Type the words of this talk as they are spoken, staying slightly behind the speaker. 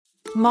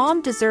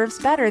Mom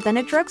deserves better than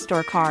a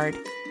drugstore card.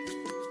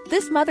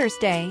 This Mother's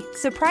Day,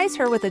 surprise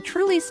her with a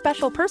truly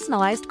special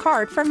personalized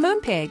card from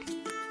Moonpig.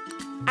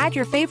 Add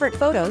your favorite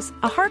photos,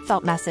 a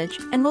heartfelt message,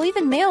 and we'll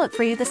even mail it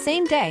for you the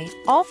same day,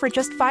 all for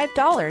just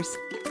 $5.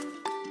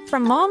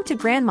 From mom to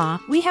grandma,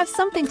 we have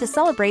something to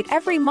celebrate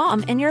every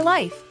mom in your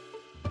life.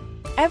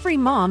 Every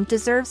mom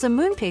deserves a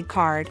Moonpig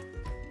card.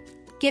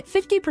 Get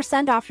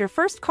 50% off your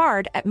first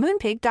card at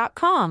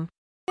moonpig.com.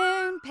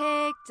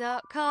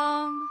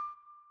 Moonpig.com.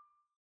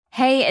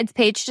 Hey, it's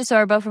Paige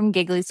DeSorbo from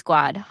Giggly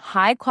Squad.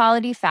 High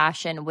quality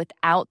fashion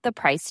without the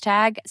price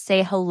tag.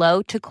 Say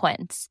hello to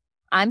Quince.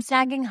 I'm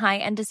snagging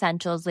high-end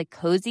essentials like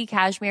cozy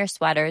cashmere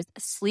sweaters,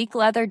 sleek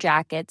leather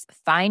jackets,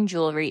 fine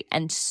jewelry,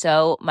 and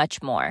so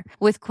much more.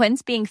 With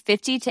Quince being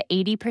 50 to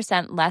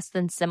 80% less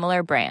than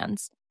similar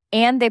brands.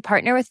 And they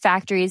partner with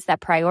factories that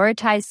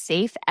prioritize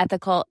safe,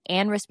 ethical,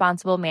 and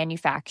responsible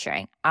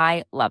manufacturing.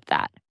 I love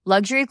that.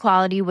 Luxury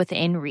quality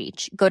within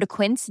reach. Go to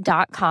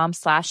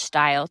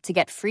quince.com/style to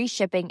get free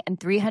shipping and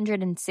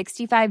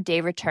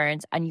 365-day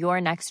returns on your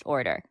next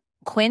order.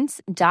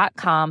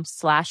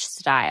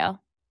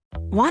 Quince.com/style.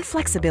 Want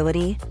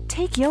flexibility?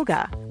 Take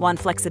yoga. Want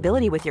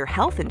flexibility with your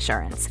health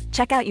insurance?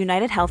 Check out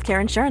United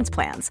Healthcare Insurance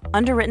Plans.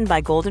 Underwritten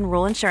by Golden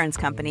Rule Insurance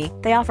Company,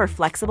 they offer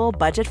flexible,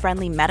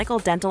 budget-friendly medical,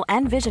 dental,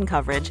 and vision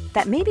coverage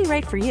that may be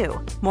right for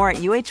you. More at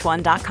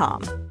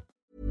uh1.com.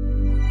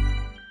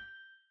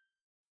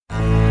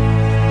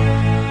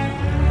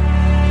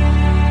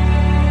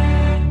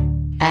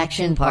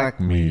 Action Park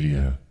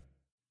Media.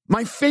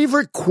 My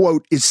favorite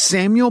quote is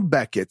Samuel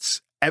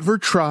Beckett's, "Ever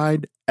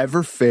tried,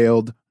 ever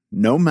failed,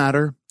 no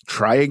matter,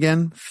 try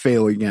again,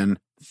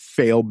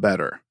 fail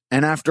better."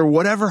 And after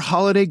whatever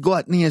holiday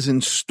gluttony is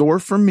in store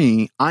for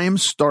me, I am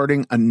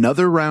starting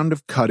another round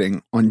of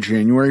cutting on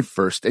January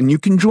 1st, and you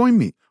can join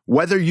me.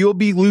 Whether you'll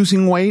be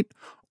losing weight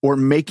or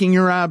making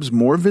your abs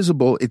more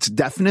visible, it's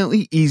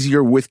definitely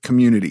easier with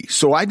community.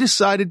 So I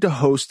decided to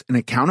host an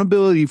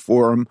accountability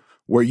forum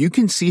where you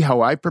can see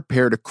how I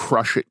prepare to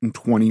crush it in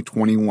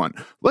 2021.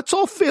 Let's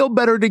all fail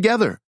better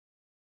together.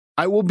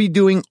 I will be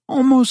doing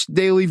almost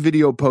daily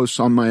video posts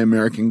on my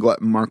American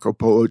Glutton Marco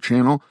Polo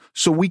channel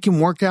so we can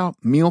work out,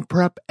 meal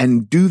prep,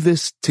 and do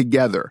this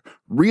together.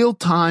 Real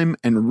time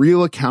and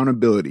real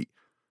accountability.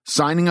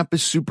 Signing up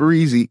is super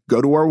easy.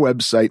 Go to our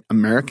website,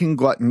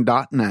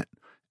 americanglutton.net,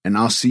 and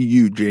I'll see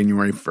you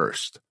January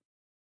 1st.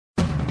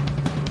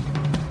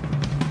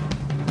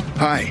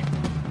 Hi,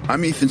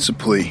 I'm Ethan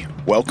Suplee.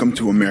 Welcome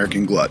to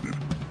American Glutton.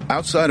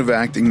 Outside of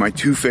acting, my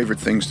two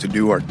favorite things to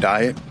do are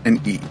diet and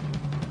eat.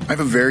 I have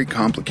a very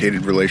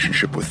complicated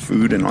relationship with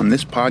food, and on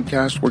this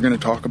podcast, we're going to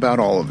talk about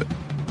all of it.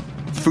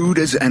 Food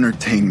as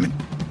entertainment,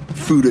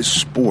 food as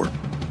sport,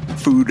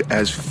 food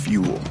as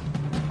fuel.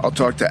 I'll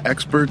talk to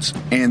experts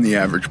and the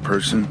average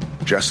person,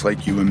 just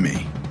like you and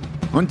me.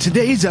 On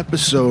today's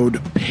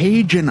episode,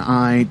 Paige and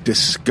I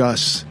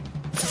discuss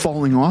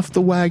falling off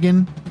the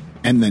wagon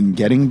and then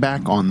getting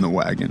back on the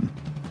wagon.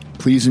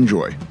 Please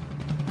enjoy.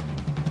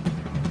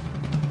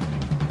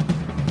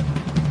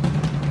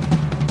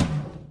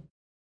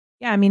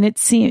 Yeah, I mean, it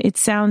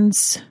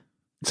sounds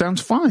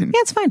fine.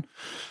 Yeah, it's fine.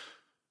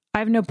 I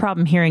have no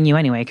problem hearing you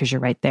anyway because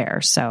you're right there.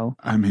 So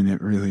I mean,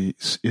 it really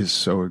is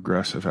so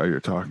aggressive how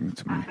you're talking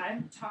to me.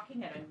 I'm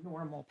talking at a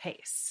normal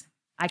pace.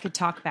 I could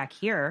talk back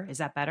here. Is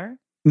that better?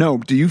 No.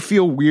 Do you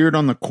feel weird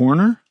on the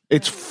corner?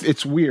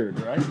 It's weird,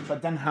 right?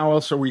 But then how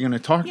else are we going to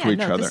talk to each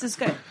other? This is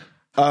good.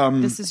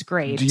 This is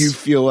great. Do you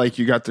feel like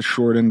you got the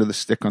short end of the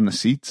stick on the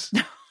seats?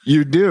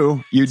 You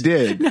do. You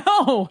did.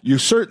 No. You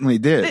certainly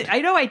did. I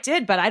know I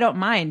did, but I don't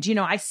mind. You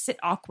know, I sit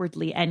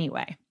awkwardly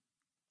anyway.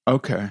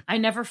 Okay. I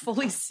never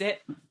fully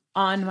sit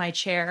on my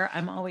chair.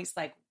 I'm always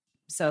like,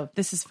 so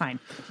this is fine.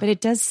 But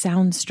it does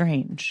sound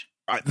strange.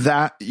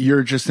 That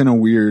you're just in a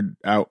weird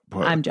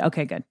output.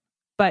 Okay, good.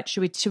 But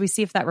should we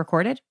see if that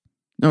recorded?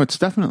 No, it's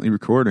definitely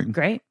recording.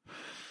 Great.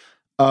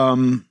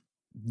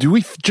 Do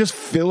we just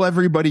fill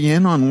everybody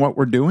in on what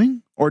we're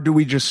doing, or do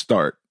we just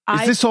start?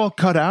 Is this all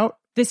cut out?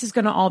 This is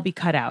going to all be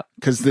cut out.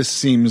 Because this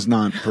seems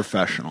not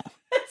professional.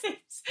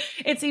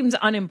 It seems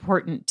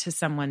unimportant to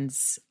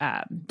someone's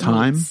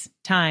time.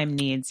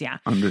 Needs. Yeah.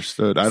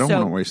 Understood. I don't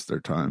want to waste their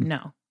time.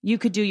 No. You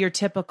could do your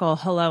typical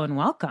hello and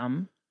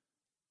welcome.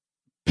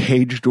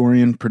 Paige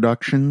Dorian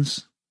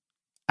Productions.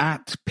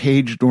 At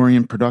Paige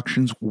Dorian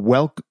Productions.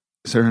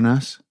 Is there an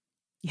S?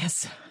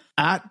 Yes.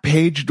 At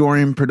Paige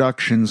Dorian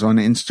Productions on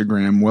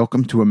Instagram.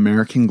 Welcome to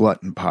American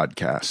Glutton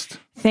Podcast.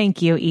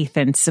 Thank you,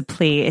 Ethan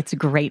Suplee. It's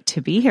great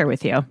to be here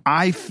with you.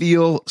 I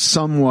feel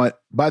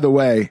somewhat, by the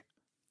way,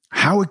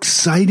 how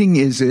exciting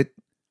is it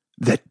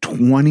that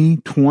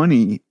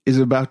 2020 is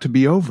about to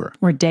be over?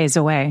 We're days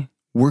away.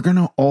 We're going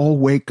to all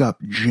wake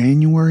up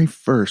January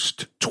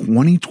 1st,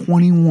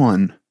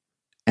 2021,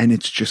 and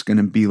it's just going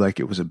to be like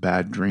it was a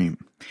bad dream.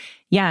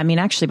 Yeah, I mean,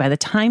 actually, by the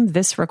time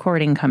this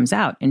recording comes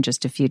out in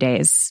just a few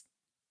days,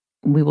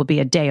 we will be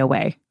a day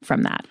away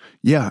from that.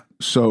 Yeah,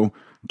 so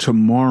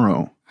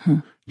tomorrow,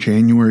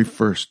 January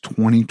 1st,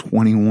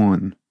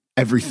 2021,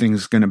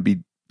 everything's going to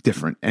be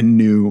different and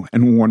new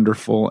and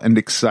wonderful and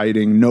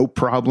exciting. No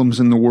problems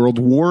in the world.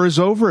 War is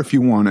over if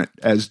you want it,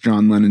 as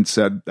John Lennon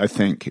said, I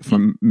think. If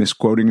I'm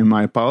misquoting him,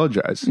 I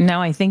apologize.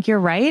 No, I think you're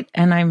right.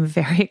 And I'm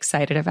very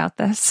excited about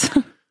this.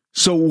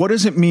 So what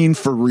does it mean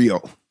for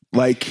real?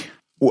 Like,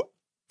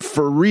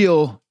 for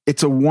real,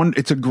 it's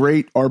a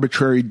great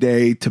arbitrary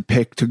day to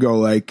pick to go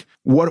like,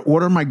 what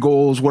are my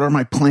goals? What are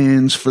my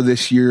plans for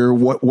this year?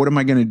 What am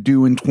I going to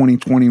do in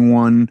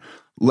 2021?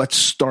 Let's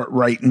start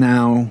right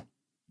now.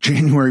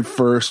 January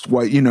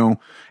 1st,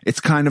 it's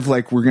kind of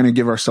like we're going to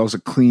give ourselves a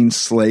clean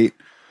slate.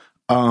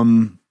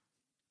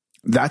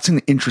 That's an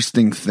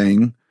interesting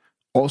thing.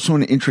 Also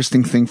an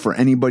interesting thing for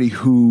anybody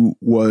who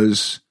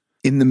was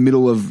in the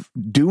middle of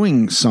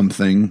doing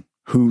something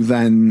who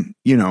then,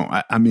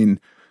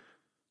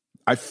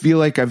 I feel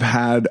like I've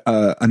had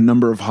a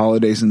number of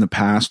holidays in the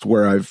past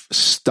where I've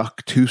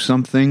stuck to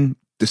something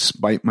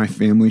despite my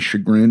family's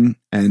chagrin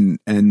and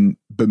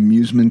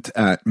bemusement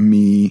at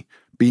me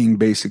being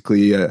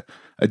basically a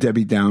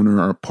Debbie Downer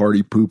or a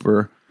party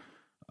pooper.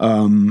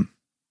 And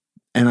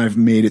I've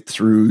made it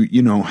through,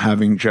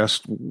 having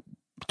just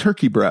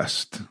turkey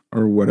breast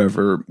or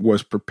whatever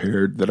was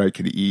prepared that I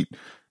could eat.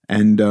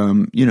 And,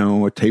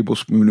 a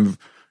tablespoon of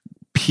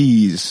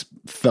peas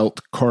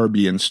felt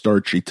carby and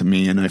starchy to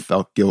me, and I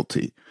felt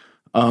guilty.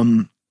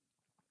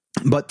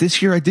 But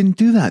this year I didn't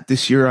do that.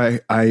 This year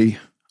I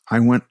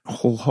went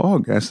whole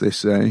hog, as they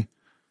say.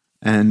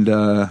 And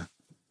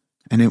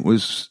it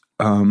was,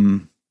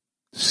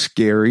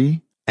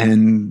 scary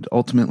and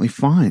ultimately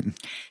fine.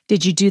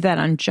 Did you do that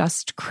on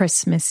just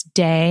Christmas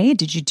Day?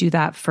 Did you do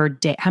that for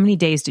how many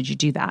days did you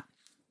do that?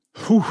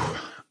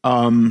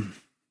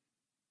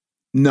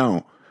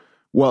 No.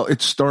 Well,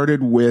 it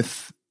started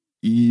with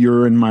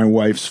your and my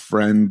wife's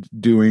friend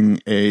doing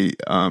a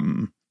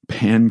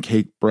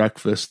pancake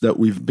breakfast that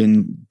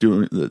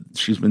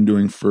she's been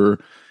doing for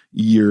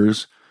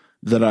years,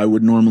 that I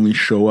would normally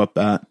show up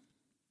at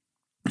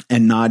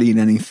and not eat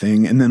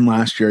anything. And then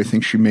last year, I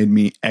think she made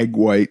me an egg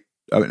white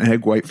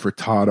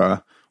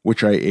frittata,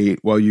 which I ate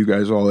while you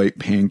guys all ate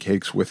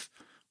pancakes with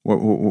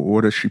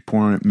what does she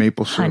pour on it?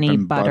 Maple syrup, honey,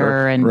 and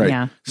butter, and right.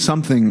 Yeah,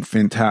 something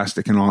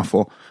fantastic and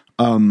awful.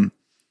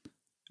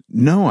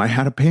 No, I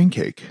had a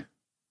pancake.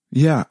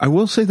 Yeah, I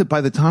will say that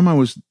by the time I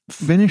was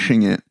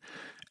finishing it,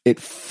 it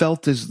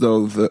felt as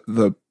though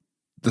the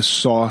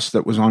sauce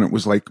that was on it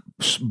was like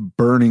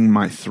burning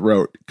my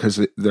throat, because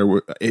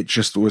it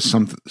just was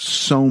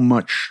so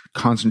much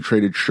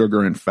concentrated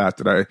sugar and fat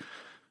that I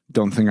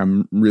don't think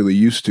I'm really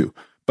used to.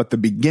 But the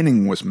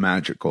beginning was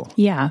magical.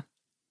 Yeah.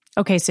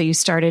 Okay, so you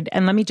started,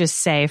 and let me just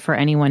say for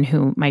anyone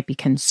who might be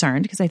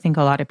concerned, because I think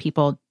a lot of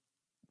people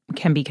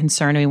can be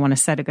concerned and we want to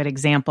set a good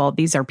example.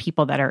 These are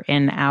people that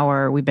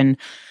are we've been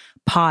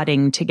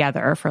podding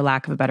together, for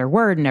lack of a better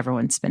word, and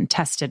everyone's been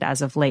tested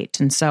as of late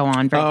and so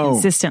on very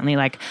consistently,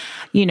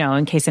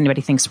 in case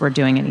anybody thinks we're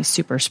doing any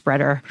super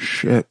spreader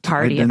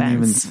party events. I didn't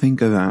even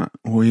think of that.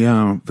 Well,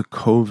 yeah, the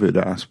COVID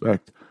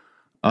aspect.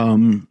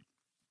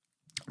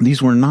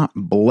 These were not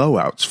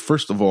blowouts.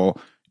 First of all,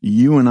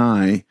 you and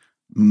I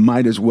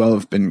might as well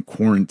have been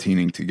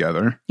quarantining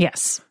together.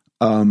 Yes.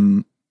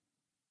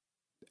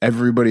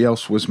 Everybody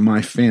else was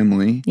my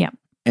family. Yeah.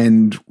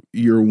 And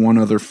your one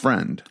other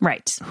friend.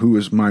 Right. Who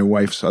is my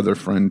wife's other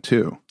friend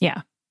too.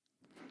 Yeah.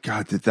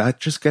 God, did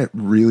that just get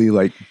really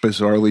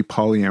bizarrely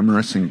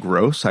polyamorous and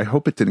gross? I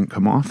hope it didn't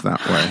come off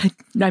that way.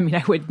 I mean,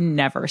 I would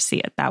never see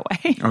it that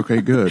way. Okay,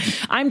 good.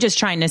 I'm just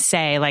trying to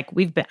say,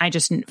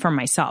 for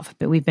myself,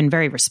 but we've been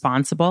very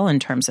responsible in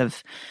terms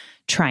of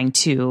trying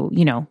to,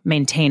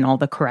 maintain all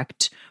the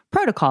correct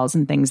protocols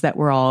and things that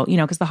we're all,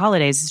 because the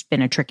holidays has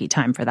been a tricky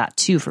time for that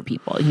too, for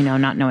people,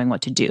 not knowing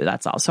what to do.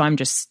 That's all. So I'm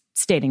just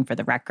stating for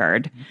the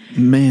record.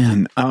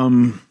 Man,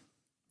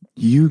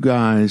 you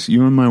guys,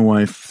 you and my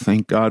wife,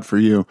 thank God for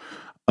you.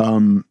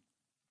 I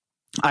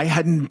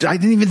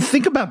didn't even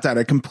think about that.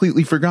 I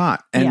completely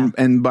forgot.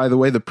 And by the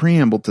way, the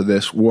preamble to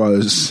this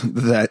was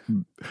that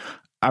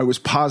I was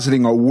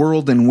positing a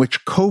world in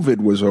which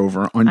COVID was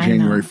over on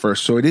January 1st.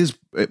 So it is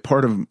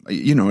part of,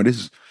 it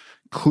is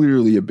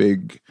clearly a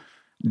big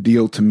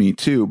deal to me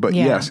too. But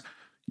yes.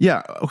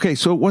 Yeah. Okay.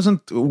 So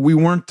we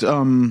weren't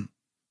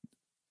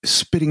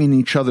spitting in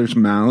each other's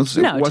mouths.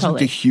 It wasn't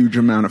totally a huge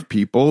amount of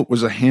people. It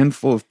was a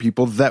handful of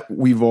people that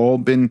we've all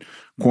been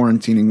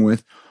quarantining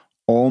with.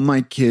 All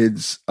my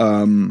kids,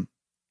 when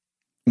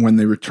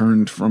they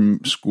returned from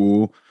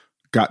school,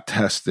 got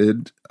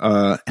tested.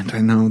 And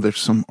I know there's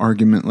some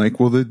argument like,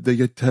 well, they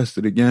get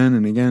tested again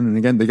and again and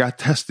again. They got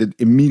tested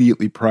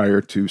immediately prior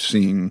to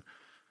seeing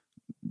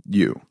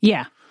you.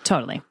 Yeah,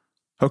 totally.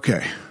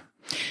 Okay.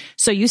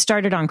 So you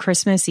started on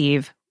Christmas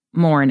Eve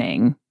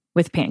morning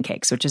with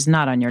pancakes, which is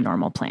not on your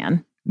normal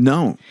plan.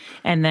 No.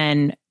 And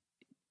then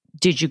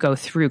did you go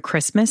through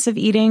Christmas of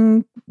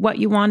eating what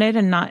you wanted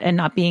and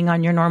not being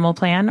on your normal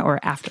plan, or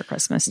after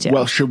Christmas too?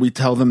 Well, should we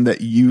tell them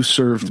that you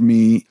served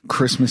me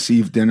Christmas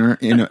Eve dinner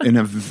in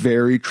a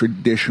very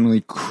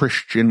traditionally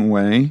Christian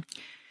way?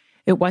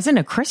 It wasn't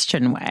a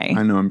Christian way.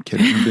 I know, I'm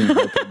kidding. I'm being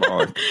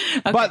hyperbolic.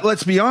 Okay. But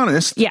let's be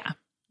honest. Yeah.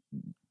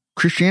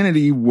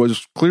 Christianity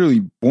was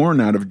clearly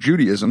born out of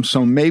Judaism,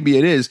 so maybe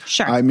it is.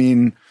 Sure. I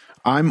mean,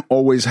 I'm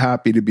always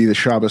happy to be the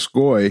Shabbos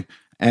Goy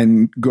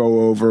and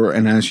go over,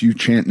 and as you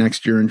chant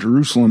next year in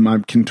Jerusalem, I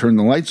can turn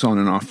the lights on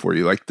and off for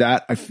you. Like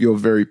that, I feel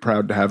very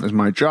proud to have as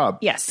my job.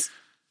 Yes.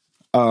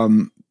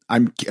 I'm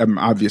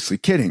obviously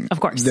kidding. Of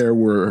course. There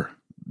were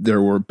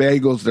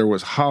bagels, there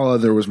was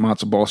challah, there was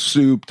matzo ball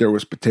soup, there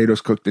was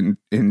potatoes cooked in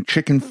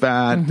chicken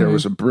fat, there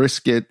was a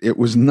brisket. It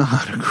was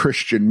not a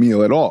Christian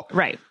meal at all.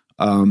 Right.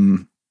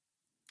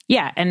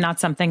 Yeah, and not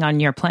something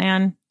on your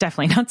plan.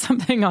 Definitely not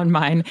something on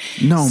mine.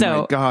 No,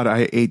 my God,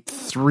 I ate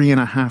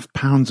 3.5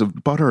 pounds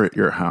of butter at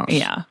your house.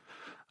 Yeah.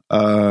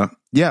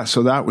 Yeah,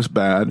 so that was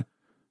bad.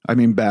 I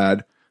mean,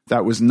 bad.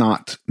 That was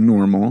not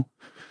normal.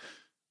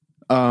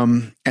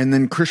 And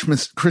then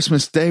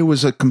Christmas Day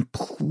was a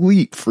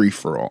complete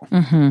free-for-all.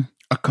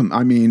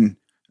 I mean,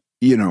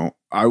 you know,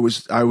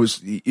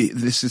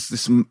 this is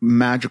this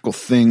magical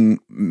thing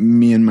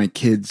me and my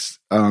kids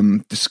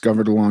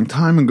discovered a long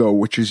time ago,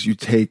 which is you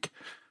take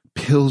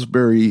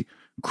Pillsbury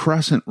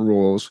crescent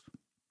rolls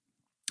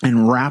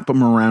and wrap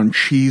them around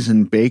cheese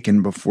and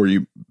bacon before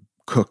you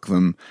cook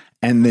them.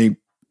 And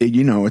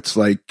it's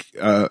like,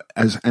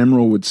 as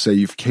Emerald would say,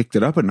 you've kicked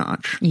it up a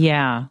notch.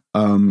 Yeah.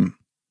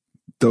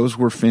 Those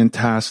were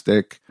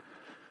fantastic.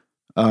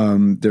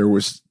 There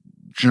was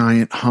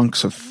giant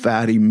hunks of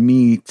fatty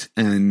meat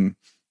and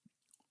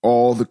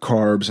all the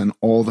carbs and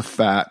all the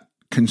fat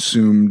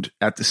consumed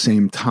at the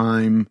same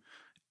time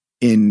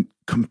in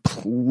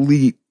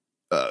complete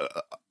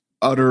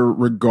utter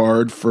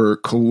regard for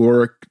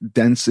caloric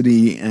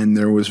density. And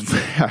there was,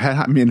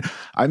 I mean,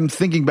 I'm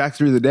thinking back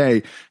through the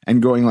day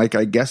and going like,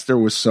 I guess there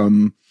was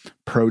some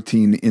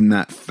protein in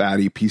that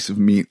fatty piece of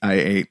meat I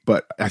ate,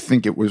 but I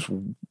think it was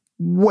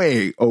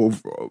way over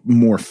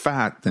more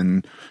fat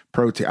than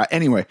protein.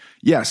 Anyway,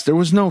 yes, there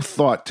was no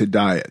thought to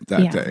diet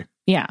that day.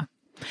 Yeah.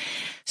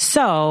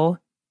 So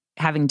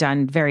having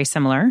done very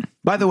similar.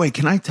 By the way,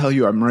 can I tell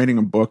you, I'm writing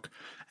a book,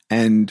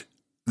 and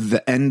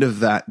the end of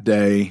that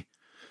day,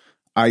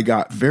 I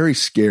got very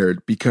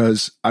scared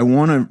because I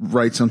want to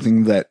write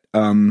something that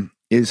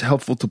is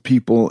helpful to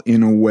people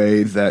in a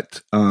way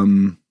that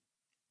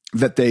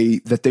that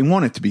they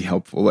want it to be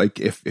helpful. Like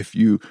if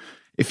you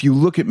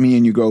look at me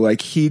and you go like,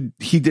 he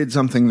did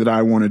something that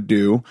I want to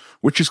do,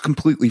 which is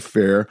completely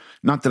fair.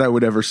 Not that I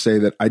would ever say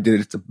that I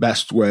did it the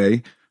best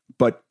way,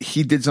 but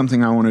he did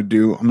something I want to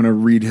do. I'm going to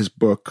read his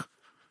book,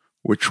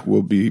 which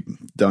will be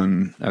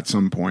done at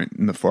some point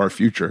in the far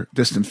future,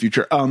 distant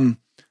future.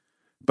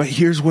 But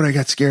here's what I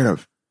got scared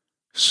of.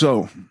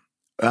 So,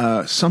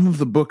 some of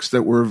the books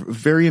that were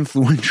very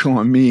influential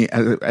on me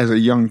as a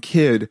young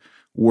kid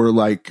were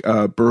like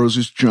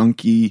Burroughs'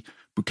 Junkie,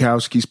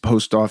 Bukowski's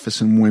Post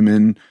Office and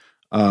Women,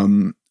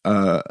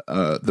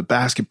 the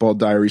Basketball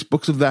Diaries,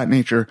 books of that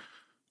nature,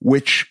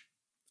 which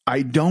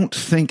I don't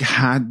think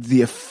had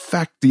the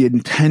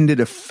intended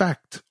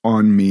effect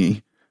on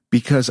me,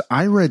 because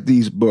I read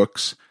these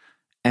books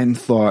and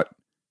thought,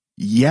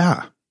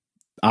 yeah,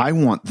 I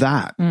want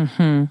that.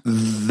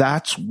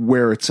 That's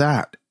where it's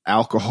at.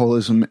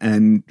 Alcoholism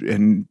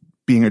and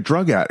being a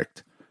drug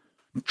addict.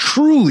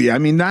 Truly. I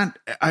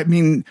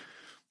mean,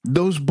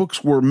 those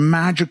books were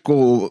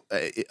magical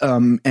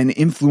and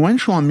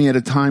influential on me at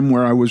a time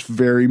where I was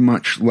very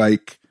much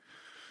like,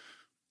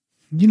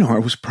 you know, I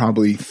was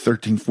probably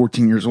 13,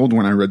 14 years old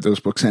when I read those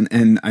books,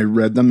 and I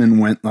read them and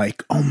went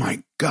like, oh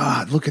my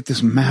God, look at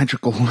this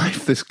magical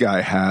life this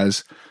guy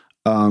has.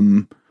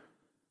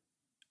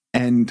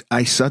 And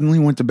I suddenly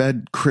went to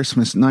bed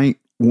Christmas night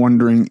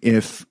wondering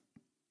if,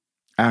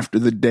 after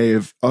the day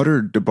of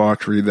utter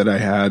debauchery that I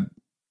had,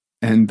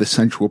 and the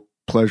sensual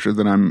pleasure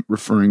that I'm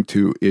referring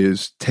to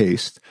is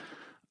taste,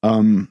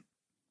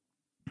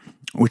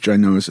 which I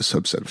know is a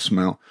subset of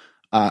smell.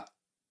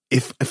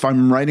 If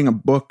I'm writing a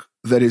book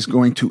that is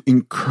going to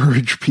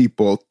encourage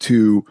people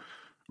to,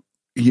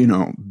 you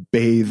know,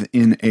 bathe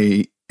in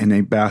a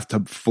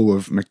bathtub full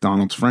of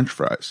McDonald's French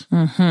fries.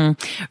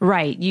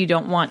 Right. You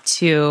don't want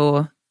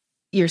to.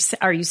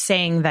 Are you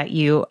saying that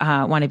you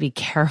want to be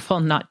careful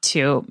not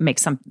to make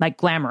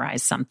glamorize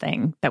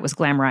something that was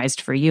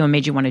glamorized for you and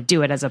made you want to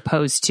do it, as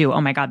opposed to,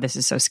 oh my God, this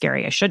is so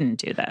scary, I shouldn't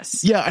do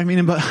this? Yeah, I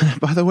mean,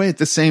 by the way, at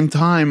the same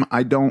time,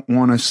 I don't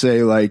want to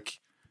say like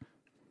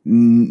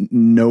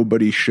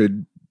nobody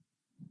should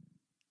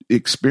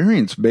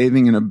experience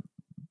bathing in a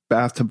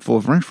bathtub full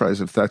of French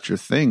fries. If that's your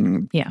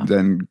thing,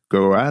 then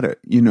go at it,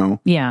 you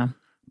know? Yeah.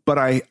 But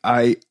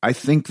I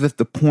think that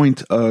the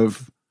point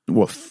of,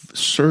 well,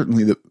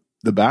 certainly the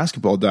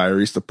Basketball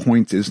Diaries, the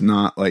point is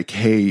not like,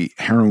 hey,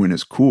 heroin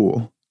is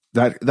cool.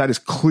 That is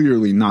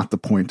clearly not the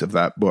point of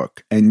that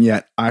book. And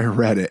yet I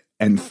read it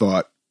and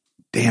thought,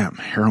 damn,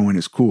 heroin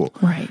is cool.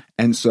 Right.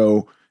 And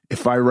so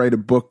if I write a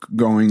book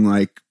going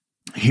like,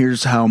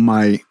 here's how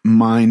my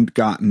mind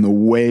got in the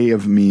way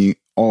of me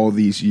all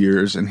these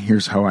years, and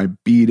here's how I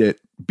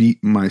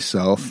beat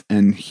myself,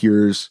 and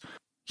here's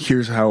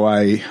how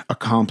I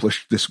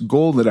accomplished this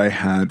goal that I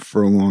had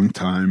for a long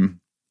time.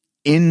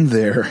 In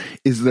there,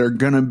 is there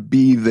gonna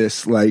be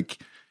this like,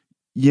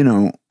 you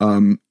know,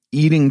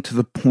 eating to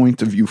the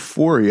point of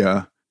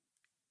euphoria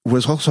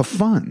was also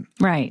fun.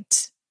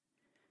 Right.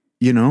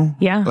 You know?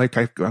 Yeah. Like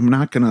I'm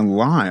not going to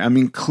lie. I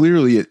mean,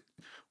 clearly it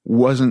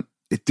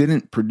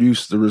didn't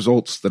produce the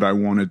results that I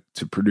wanted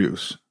to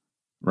produce.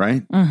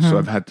 Right. Mm-hmm. So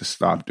I've had to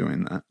stop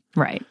doing that.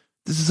 Right.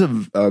 This is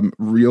a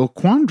real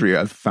quandary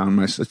I've found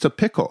myself. It's a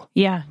pickle.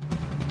 Yeah.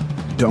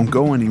 Don't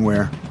go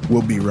anywhere.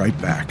 We'll be right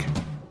back.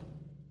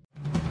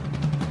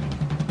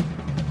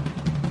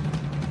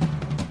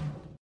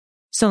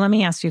 So let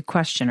me ask you a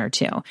question or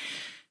two.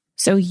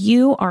 So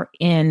you are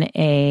in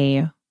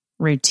a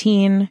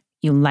routine.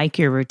 You like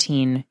your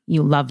routine.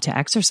 You love to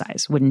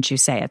exercise, wouldn't you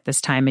say, at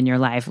this time in your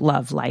life?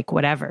 Love, like,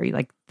 whatever.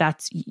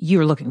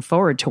 You're looking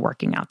forward to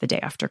working out the day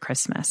after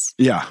Christmas.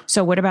 Yeah.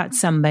 So what about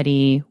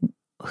somebody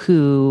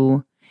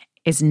who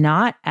is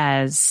not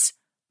as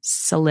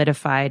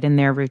solidified in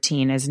their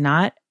routine, is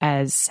not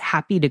as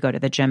happy to go to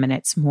the gym, and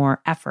it's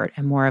more effort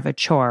and more of a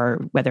chore,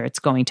 whether it's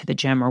going to the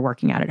gym or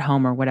working out at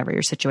home or whatever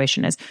your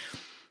situation is,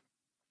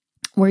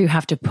 where you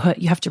have to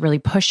really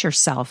push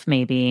yourself,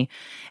 maybe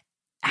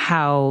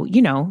how,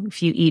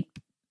 if you eat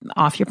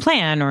off your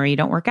plan or you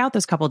don't work out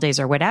those couple of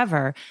days or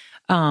whatever,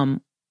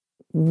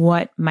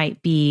 what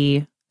might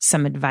be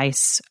some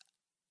advice,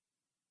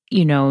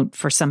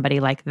 for somebody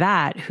like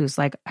that, who's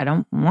like, I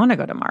don't want to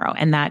go tomorrow.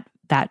 And that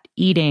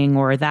eating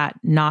or that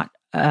not,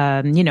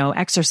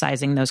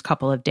 exercising those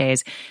couple of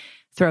days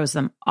throws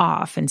them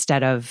off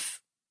instead of,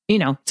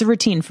 it's a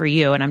routine for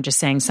you. And I'm just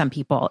saying some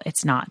people,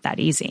 it's not that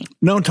easy.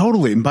 No,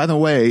 totally. And by the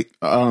way,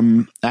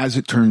 as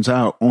it turns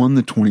out, on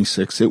the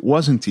 26th, it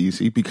wasn't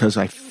easy because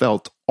I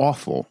felt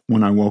awful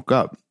when I woke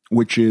up,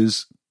 which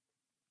is,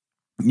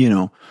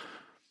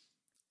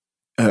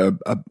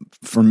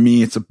 for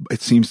me,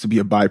 it seems to be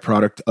a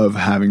byproduct of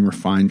having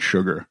refined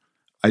sugar.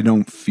 I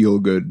don't feel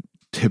good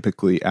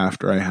typically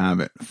after I have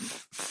it.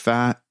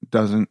 Fat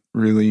doesn't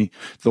really.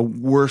 The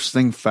worst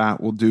thing fat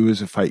will do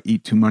is if I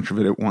eat too much of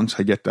it at once,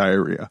 I get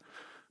diarrhea.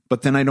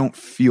 But then I don't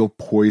feel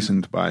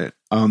poisoned by it.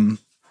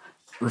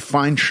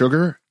 Refined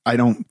sugar, I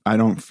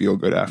don't feel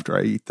good after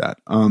I eat that.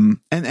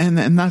 And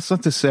that's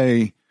not to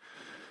say,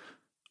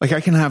 like, I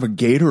can have a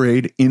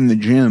Gatorade in the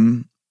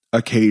gym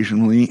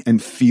occasionally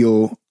and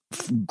feel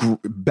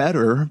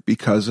better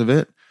because of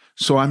it.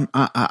 So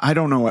I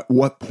don't know at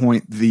what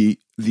point the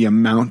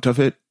amount of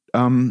it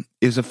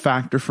is a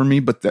factor for me,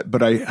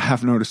 but I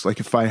have noticed, like,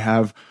 if I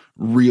have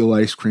real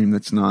ice cream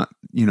that's not,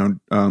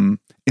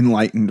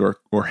 Enlightened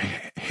or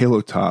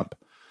Halo Top,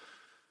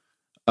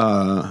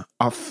 I'll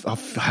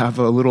have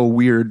a little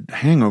weird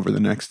hangover the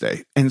next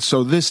day. And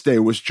so this day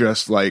was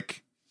just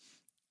like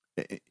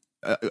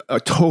a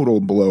total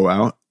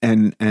blowout,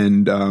 and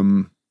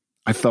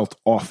I felt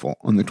awful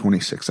on the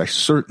 26th. I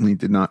certainly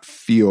did not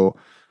feel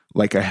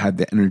like I had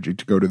the energy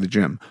to go to the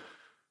gym.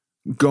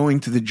 Going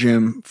to the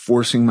gym,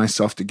 forcing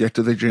myself to get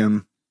to the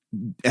gym,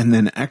 and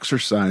then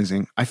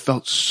exercising, I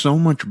felt so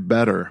much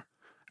better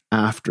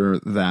after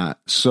that.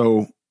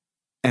 So,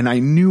 and I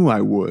knew I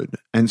would.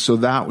 And so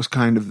that was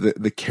kind of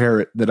the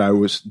carrot that I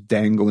was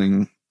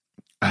dangling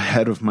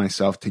ahead of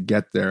myself to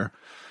get there.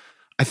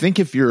 I think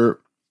if you're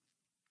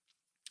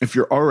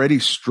already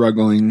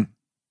struggling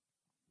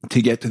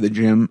to get to the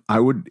gym,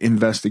 I would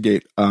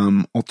investigate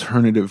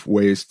alternative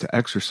ways to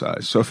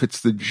exercise. So if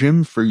it's the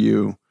gym for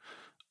you,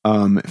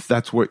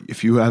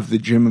 if you have the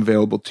gym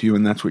available to you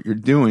and that's what you're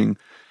doing,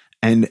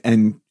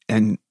 and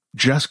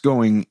just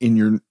going in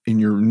your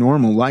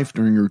normal life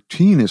during your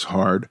routine is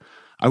hard,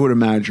 I would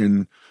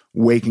imagine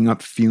waking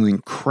up feeling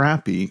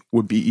crappy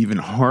would be even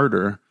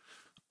harder.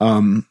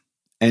 And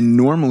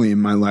normally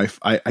in my life,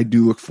 I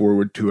do look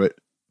forward to it,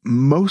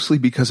 mostly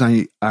because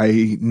I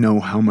know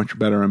how much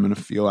better I'm going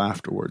to feel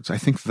afterwards. I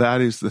think that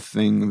is the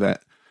thing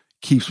that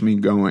keeps me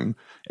going.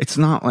 It's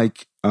not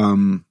like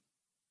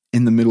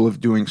in the middle of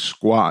doing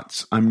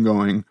squats, I'm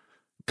going,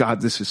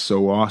 God, this is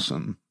so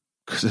awesome.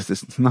 Because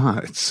it's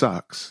not. It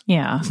sucks.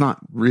 Yeah. It's not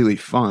really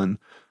fun.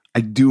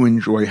 I do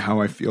enjoy how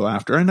I feel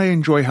after, and I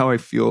enjoy how I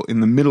feel in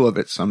the middle of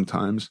it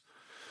sometimes.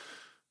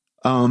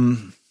 Unlike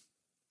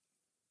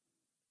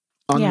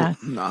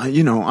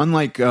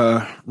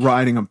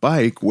riding a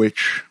bike,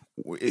 which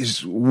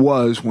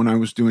was when I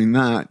was doing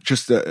that,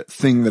 just a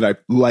thing that I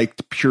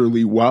liked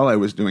purely while I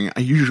was doing it.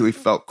 I usually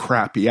felt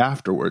crappy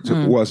afterwards.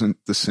 It wasn't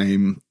the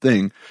same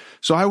thing.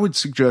 So I would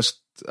suggest,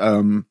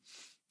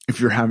 if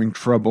you're having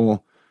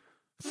trouble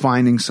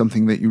finding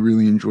something that you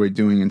really enjoy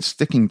doing and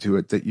sticking to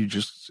it, that you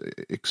just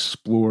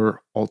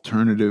explore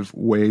alternative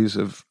ways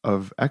of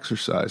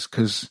exercise,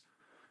 because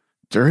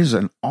there is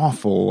an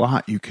awful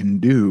lot you can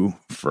do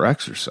for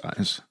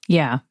exercise.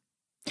 Yeah.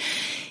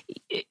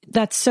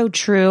 That's so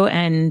true.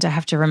 And I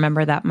have to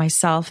remember that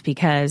myself,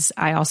 because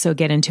I also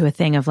get into a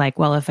thing of like,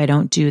 well, if I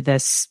don't do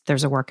this,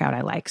 there's a workout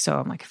I like. So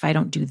I'm like, if I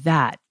don't do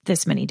that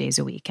this many days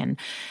a week and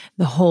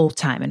the whole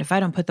time, and if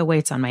I don't put the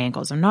weights on my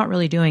ankles, I'm not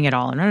really doing it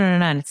all.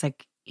 And it's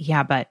like,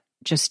 yeah, but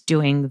just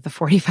doing the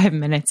 45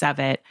 minutes of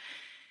it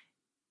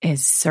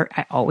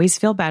I always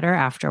feel better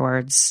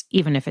afterwards,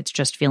 even if it's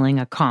just feeling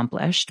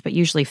accomplished, but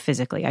usually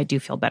physically I do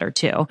feel better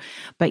too.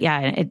 But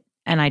yeah,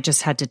 And I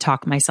just had to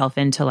talk myself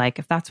into like,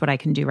 if that's what I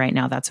can do right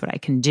now, that's what I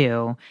can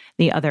do.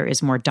 The other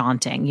is more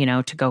daunting,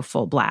 to go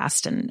full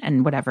blast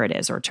and whatever it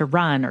is, or to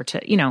run, or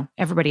to,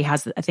 everybody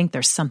has, I think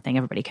there's something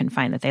everybody can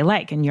find that they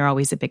like. And you're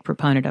always a big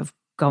proponent of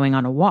going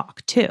on a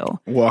walk too.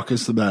 Walk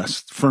is the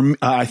best. For me,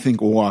 I think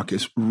a walk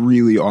is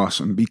really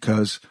awesome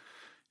because,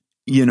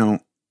 listen,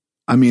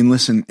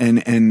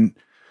 and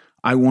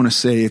I want to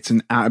say it's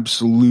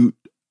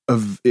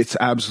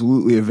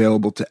absolutely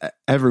available to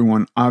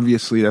everyone.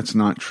 Obviously, that's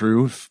not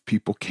true. If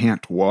people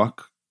can't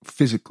walk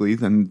physically,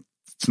 then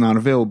it's not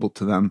available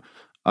to them.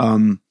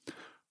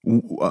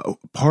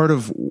 Part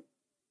of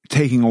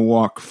taking a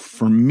walk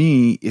for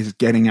me is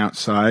getting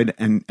outside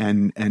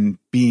and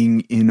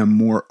being in a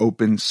more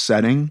open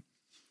setting.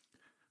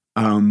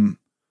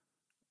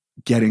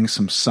 Getting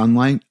some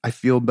sunlight, I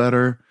feel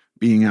better.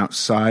 Being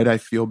outside, I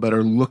feel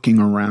better. Looking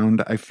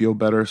around, I feel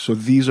better. So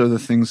these are the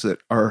things that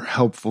are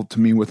helpful to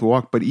me with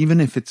walk. But even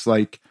if it's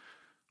like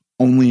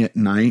only at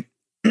night,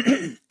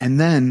 and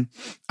then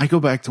I go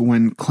back to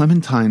when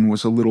Clementine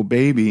was a little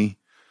baby,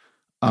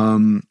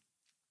 and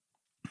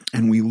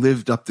we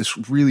lived up this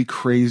really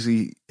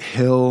crazy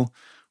hill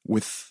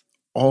with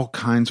all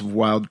kinds of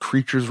wild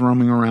creatures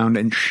roaming around,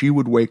 and she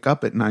would wake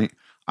up at night.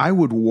 I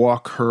would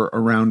walk her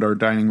around our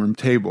dining room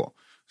table,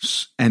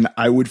 and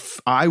I would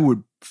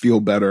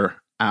feel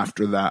better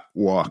after that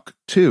walk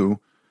too.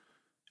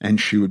 And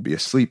she would be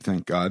asleep,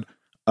 thank God.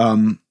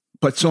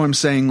 But so I'm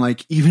saying,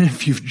 like, even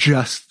if you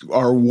just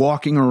are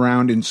walking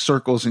around in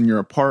circles in your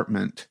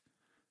apartment,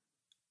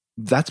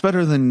 that's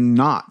better than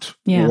not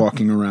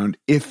walking around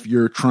if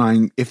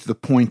the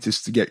point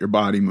is to get your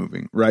body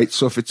moving, right?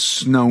 So if it's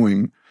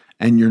snowing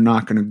and you're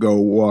not going to go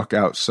walk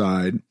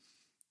outside,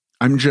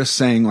 I'm just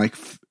saying, like,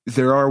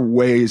 there are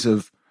ways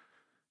of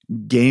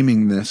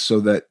gaming this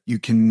so that you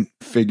can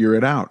figure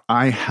it out.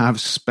 I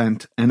have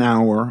spent an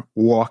hour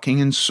walking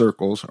in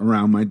circles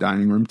around my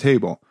dining room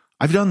table.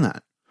 I've done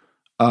that.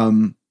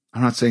 I'm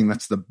not saying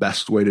that's the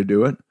best way to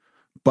do it,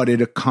 but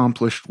it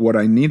accomplished what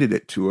I needed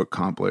it to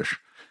accomplish.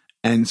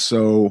 And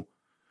so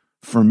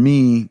for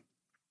me,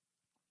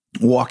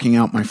 walking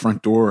out my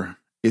front door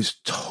is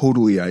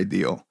totally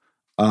ideal.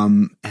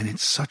 And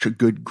it's such a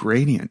good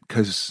gradient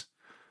because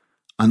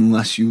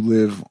unless you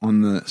live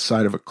on the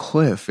side of a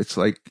cliff, it's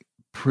like,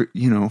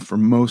 for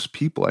most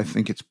people, I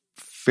think it's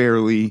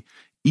fairly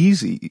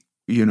easy,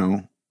 I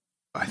don't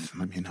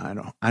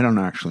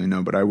actually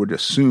know, but I would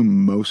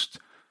assume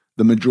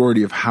the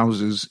majority of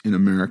houses in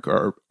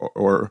America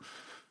or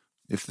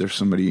if there's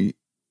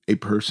a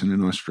person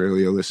in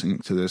Australia listening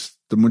to this,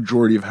 the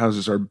majority of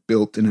houses are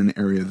built in an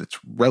area that's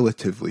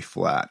relatively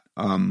flat,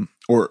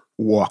 or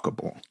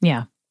walkable.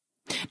 Yeah.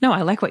 No,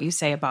 I like what you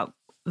say about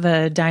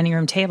the dining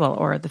room table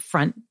or the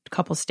front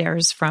couple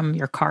stairs from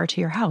your car to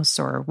your house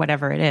or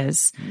whatever it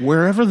is.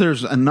 Wherever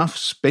there's enough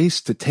space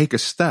to take a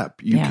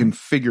step, you can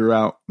figure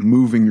out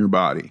moving your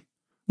body,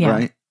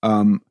 right?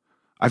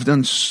 I've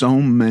done so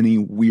many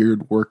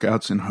weird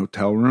workouts in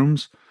hotel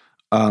rooms.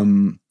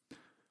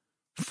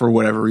 For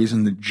whatever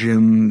reason, the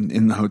gym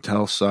in the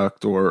hotel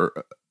sucked,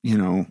 or,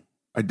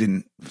 I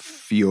didn't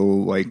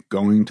feel like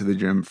going to the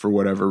gym for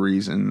whatever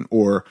reason,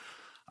 or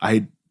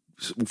I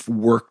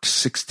worked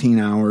 16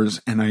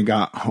 hours and I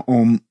got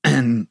home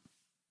and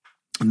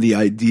the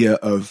idea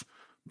of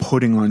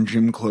putting on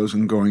gym clothes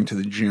and going to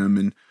the gym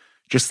and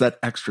just that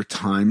extra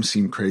time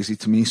seemed crazy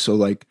to me. So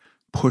like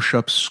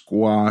push-ups,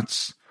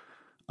 squats,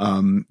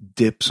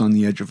 dips on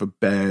the edge of a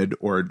bed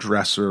or a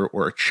dresser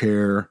or a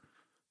chair,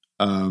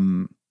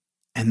 and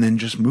then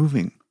just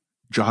moving,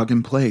 jog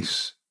in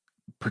place,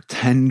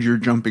 pretend you're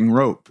jumping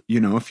rope.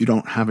 If you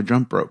don't have a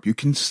jump rope, you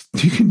can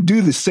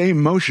do the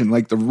same motion.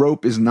 Like the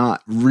rope is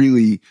not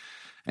really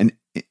an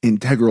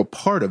integral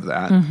part of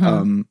that.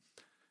 Mm-hmm.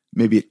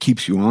 Maybe it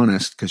keeps you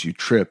honest because you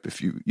trip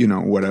if you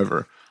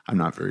whatever. I'm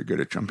not very good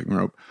at jumping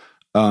rope.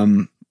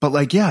 But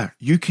like,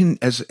 you can,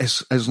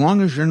 as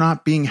long as you're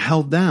not being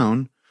held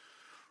down,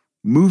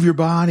 move your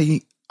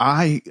body.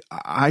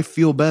 I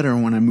feel better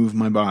when I move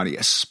my body,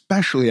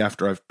 especially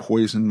after I've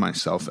poisoned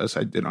myself as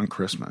I did on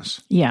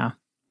Christmas. Yeah.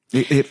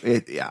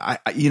 I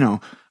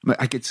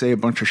could say a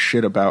bunch of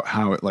shit about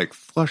how it like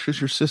flushes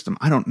your system.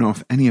 I don't know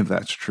if any of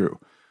that's true.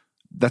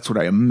 That's what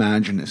I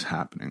imagine is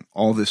happening.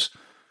 All this,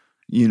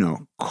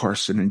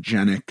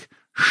 carcinogenic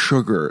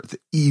sugar, the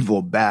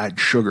evil, bad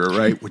sugar,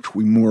 right? Which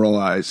we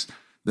moralize,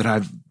 that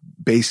I've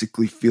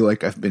basically feel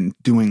like I've been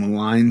doing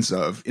lines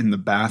of in the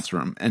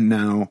bathroom. And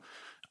now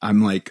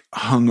I'm like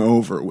hung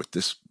over with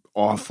this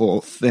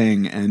awful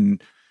thing.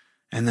 And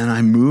then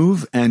I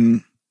move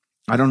and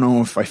I don't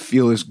know if I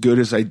feel as good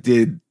as I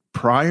did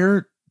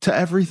prior to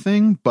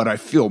everything, but I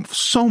feel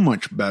so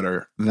much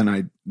better than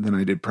I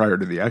did prior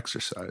to the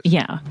exercise.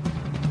 Yeah.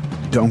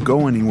 Don't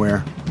go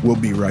anywhere. We'll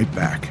be right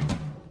back.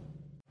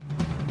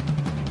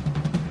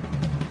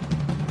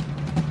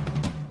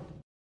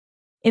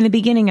 In the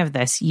beginning of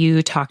this,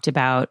 you talked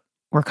about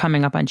we're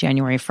coming up on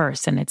January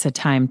 1st, and it's a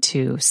time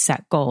to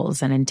set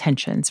goals and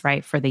intentions,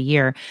 right, for the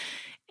year.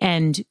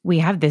 And we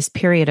have this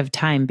period of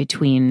time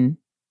between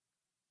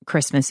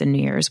Christmas and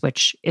New Year's,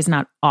 which is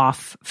not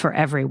off for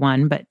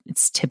everyone, but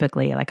it's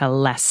typically like a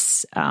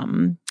less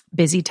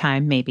busy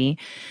time maybe.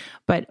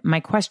 But my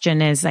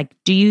question is like,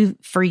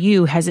 for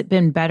you, has it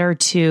been better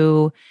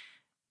to,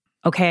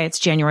 okay, it's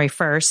January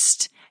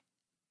 1st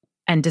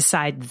and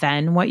decide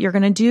then what you're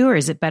going to do? Or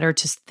is it better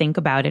to think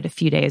about it a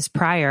few days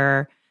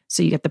prior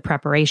so you get the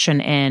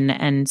preparation in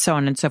and so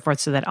on and so forth,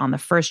 so that on the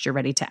 1st you're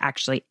ready to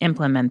actually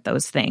implement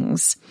those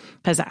things?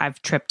 Because I've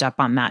tripped up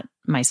on that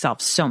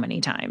myself so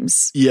many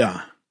times.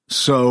 Yeah.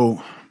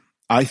 So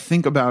I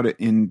think about it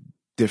in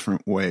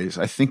different ways.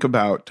 I think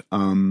about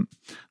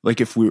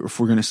like if we're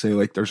going to say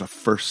like there's a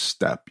first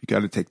step, you got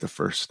to take the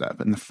first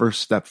step. And the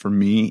first step for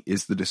me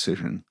is the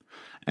decision.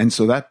 And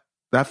so that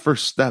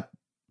first step,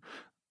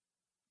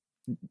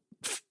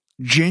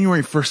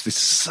 January 1st is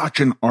such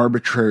an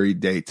arbitrary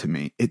day to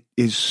me. It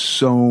is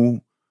so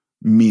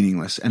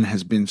meaningless and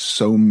has been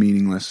so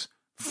meaningless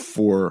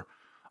for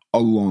a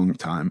long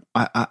time.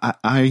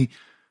 I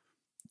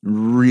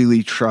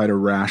really try to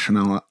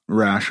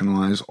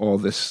rationalize all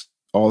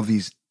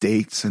these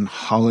dates and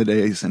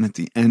holidays, and at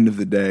the end of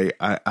the day,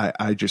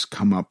 I just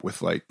come up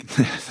with like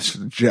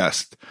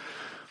just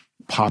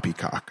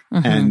poppycock.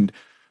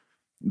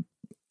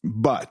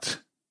 But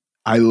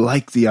I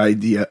like the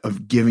idea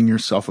of giving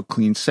yourself a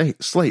clean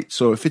slate.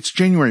 So if it's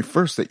January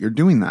 1st that you're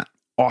doing that,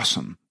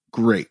 awesome,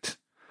 great.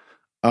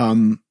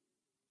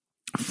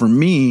 For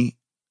me,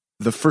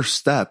 the first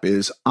step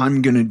is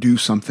I'm going to do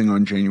something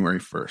on January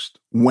 1st.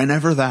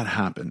 Whenever that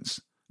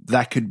happens,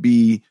 that could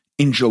be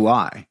in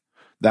July,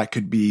 that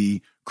could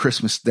be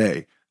Christmas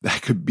Day,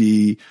 that could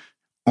be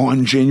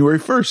on January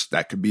 1st,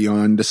 that could be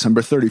on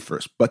December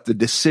 31st. But the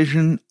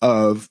decision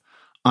of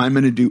I'm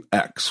going to do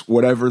X,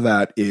 whatever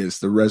that is,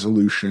 the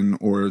resolution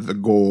or the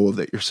goal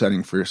that you're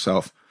setting for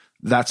yourself,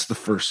 that's the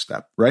first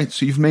step, right?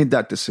 So you've made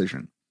that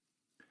decision.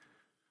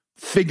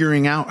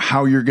 Figuring out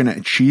how you're going to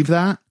achieve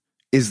that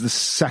is the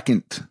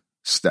second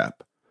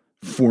step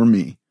for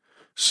me.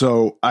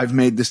 So I've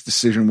made this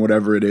decision,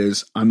 whatever it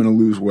is, I'm going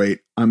to lose weight.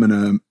 I'm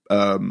going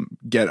to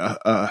get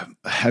a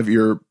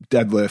heavier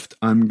deadlift.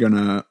 I'm going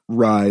to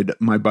ride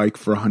my bike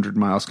for 100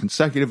 miles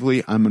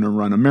consecutively. I'm going to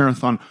run a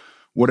marathon,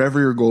 whatever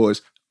your goal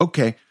is.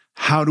 Okay,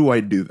 how do I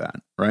do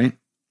that, right?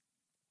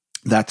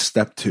 That's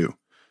step 2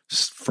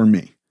 for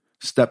me.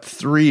 Step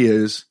 3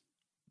 is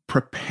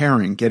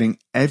preparing, getting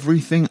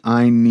everything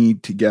I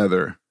need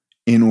together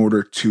in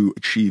order to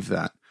achieve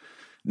that.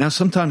 Now,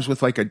 sometimes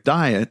with like a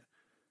diet,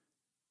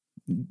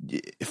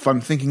 if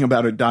I'm thinking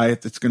about a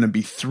diet that's going to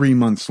be 3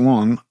 months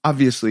long,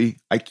 obviously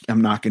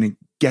I'm not going to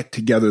get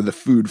together the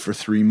food for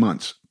 3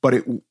 months,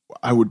 but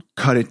I would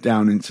cut it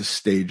down into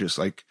stages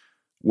like,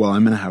 well,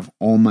 I'm going to have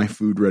all my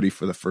food ready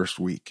for the first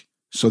week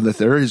so that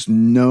there is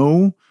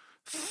no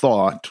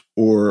thought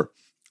or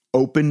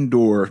open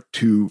door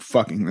to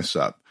fucking this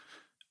up.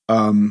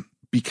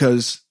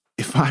 Because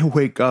if I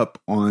wake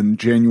up on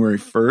January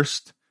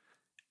 1st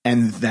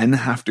and then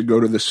have to go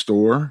to the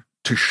store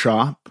to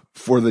shop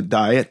for the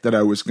diet that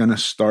I was going to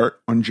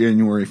start on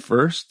January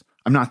 1st,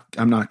 I'm not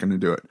going to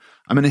do it.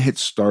 I'm going to hit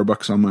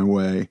Starbucks on my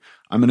way.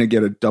 I'm going to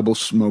get a double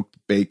smoked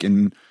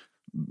bacon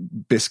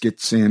biscuit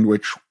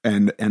sandwich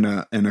and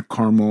a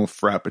caramel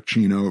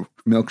frappuccino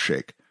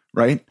milkshake,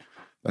 right?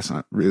 That's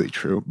not really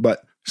true,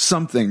 but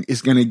something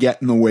is going to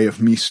get in the way of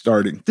me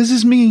starting. This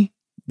is me.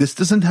 This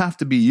doesn't have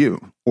to be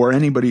you or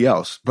anybody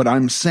else, but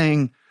I'm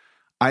saying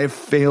I have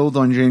failed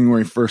on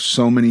January 1st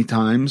so many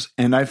times,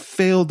 and I've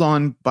failed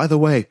on, by the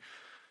way,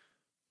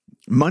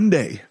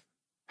 Monday.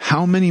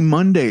 How many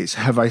Mondays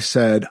have I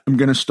said, I'm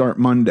going to start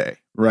Monday,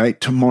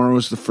 right? Tomorrow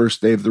is the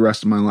first day of the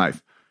rest of my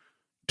life.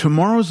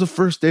 Tomorrow's the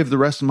first day of the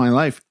rest of my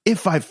life.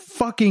 If I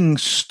fucking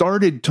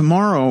started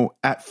tomorrow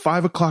at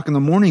 5 o'clock in the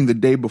morning the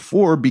day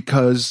before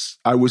because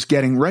I was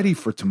getting ready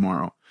for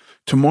tomorrow.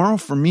 Tomorrow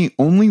for me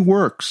only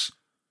works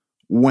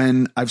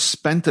when I've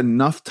spent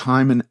enough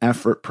time and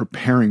effort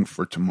preparing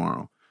for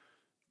tomorrow.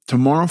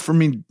 Tomorrow for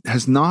me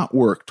has not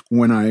worked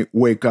when I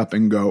wake up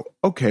and go,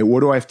 okay, what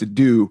do I have to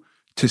do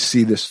to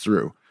see this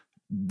through?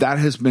 That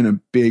has been a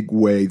big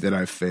way that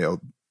I've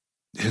failed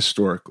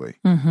historically.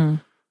 Mm-hmm.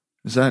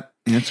 Does that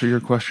answer your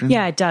question?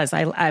 Yeah, it does.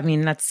 I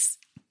mean,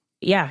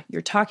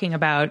 you're talking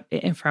about,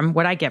 and from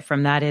what I get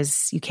from that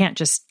is you can't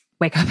just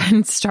wake up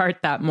and start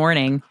that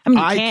morning. I mean,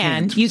 you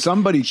can.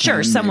 Somebody can.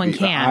 Sure, someone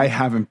can. I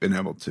haven't been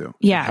able to.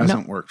 Yeah. It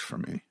hasn't worked for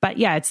me. But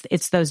yeah,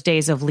 it's those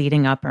days of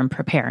leading up and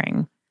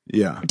preparing.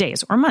 Yeah.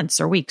 Days or months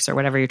or weeks or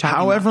whatever you're talking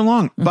about. However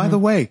long. Mm-hmm. By the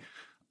way,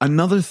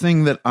 another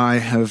thing that I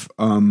have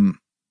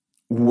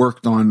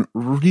worked on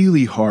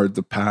really hard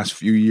the past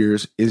few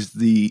years is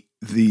the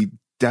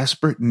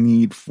desperate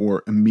need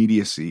for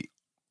immediacy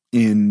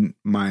in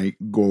my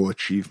goal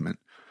achievement.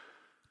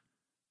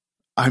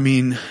 I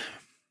mean,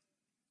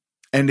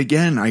 and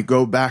again, I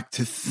go back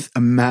to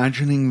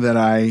imagining that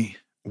I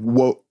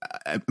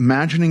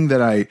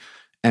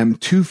am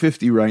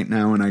 250 right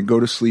now and I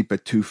go to sleep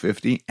at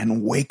 250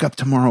 and wake up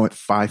tomorrow at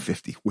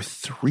 550 with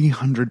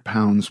 300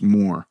 pounds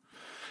more.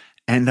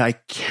 And I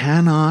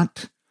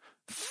cannot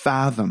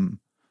fathom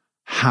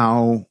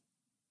how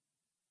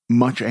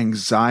much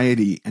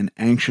anxiety and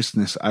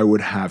anxiousness I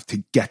would have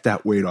to get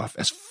that weight off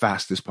as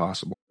fast as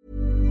possible.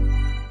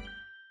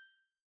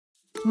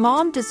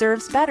 Mom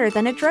deserves better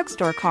than a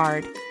drugstore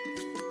card.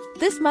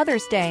 This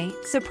Mother's Day,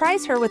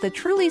 surprise her with a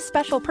truly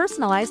special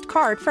personalized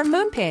card from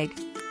Moonpig.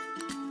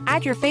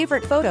 Add your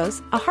favorite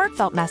photos, a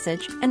heartfelt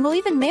message, and we'll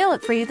even mail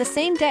it for you the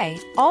same day,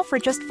 all for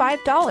just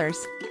 $5.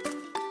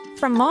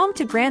 From mom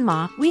to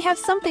grandma, we have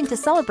something to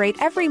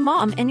celebrate every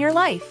mom in your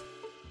life.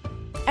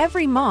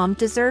 Every mom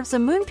deserves a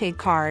Moonpig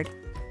card.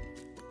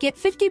 Get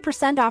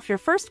 50% off your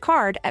first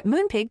card at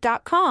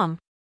moonpig.com.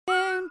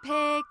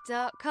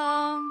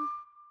 Moonpig.com.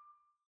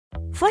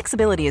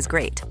 Flexibility is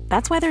great.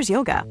 That's why there's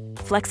yoga.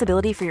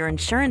 Flexibility for your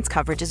insurance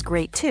coverage is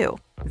great too.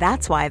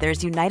 That's why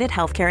there's United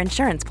Healthcare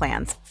Insurance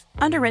Plans.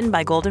 Underwritten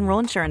by Golden Rule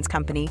Insurance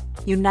Company,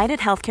 United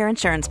Healthcare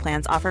Insurance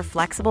Plans offer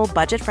flexible,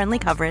 budget-friendly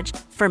coverage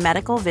for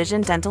medical,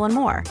 vision, dental, and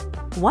more.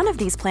 One of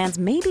these plans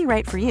may be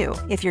right for you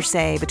if you're,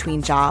 say,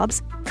 between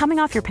jobs, coming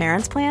off your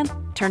parents' plan,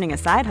 turning a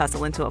side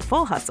hustle into a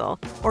full hustle,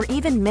 or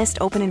even missed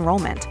open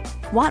enrollment.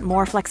 Want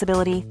more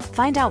flexibility?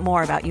 Find out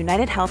more about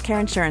United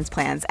Healthcare Insurance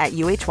Plans at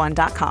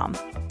uh1.com.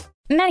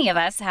 Many of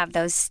us have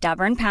those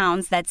stubborn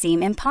pounds that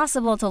seem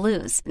impossible to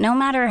lose, no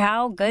matter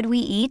how good we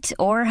eat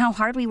or how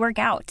hard we work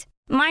out.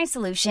 My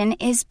solution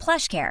is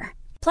PlushCare.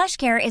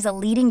 PlushCare is a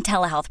leading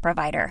telehealth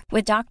provider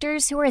with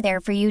doctors who are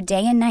there for you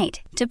day and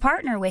night to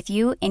partner with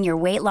you in your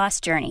weight loss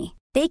journey.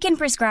 They can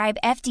prescribe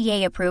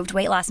FDA-approved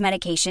weight loss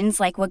medications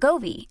like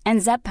Wegovy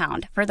and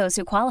Zepbound for those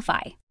who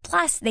qualify.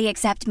 Plus, they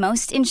accept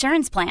most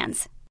insurance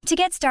plans. To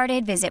get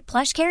started, visit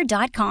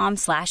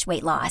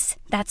plushcare.com/weightloss.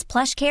 That's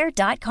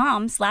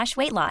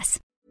plushcare.com/weightloss.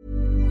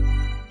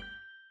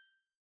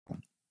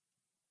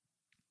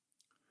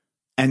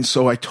 And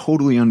so I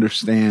totally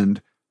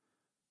understand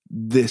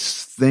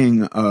this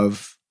thing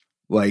of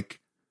like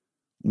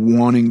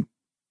wanting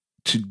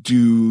to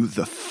do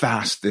the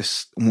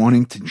fastest,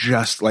 wanting to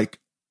just like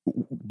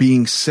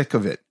being sick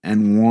of it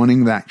and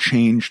wanting that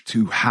change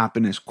to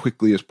happen as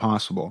quickly as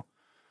possible.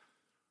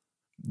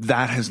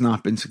 That has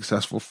not been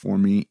successful for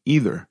me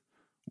either.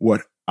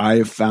 What I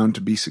have found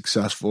to be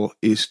successful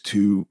is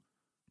to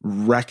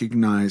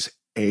recognize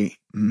a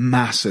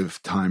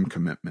massive time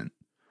commitment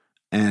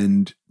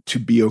and to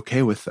be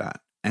okay with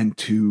that and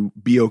to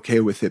be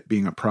okay with it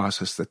being a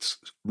process that's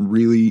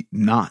really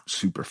not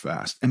super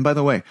fast. And by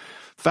the way,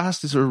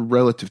 fast is a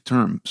relative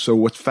term. So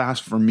what's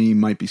fast for me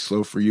might be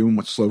slow for you, and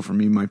what's slow for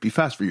me might be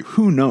fast for you.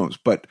 Who knows?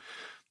 But,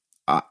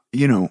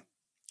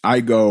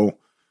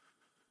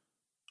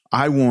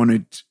 I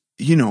wanted,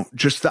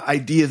 just the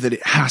idea that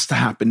it has to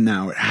happen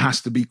now. It has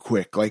to be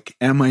quick. Like,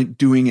 am I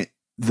doing it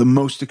the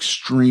most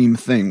extreme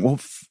thing?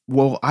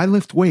 Well, I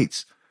lift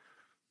weights.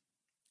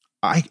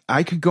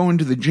 I could go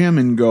into the gym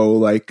and go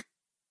like,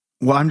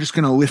 well, I'm just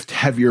going to lift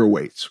heavier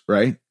weights,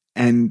 right?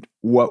 And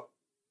what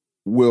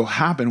will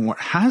happen, what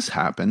has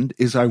happened,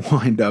 is I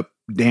wind up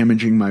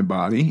damaging my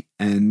body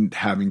and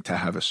having to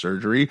have a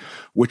surgery,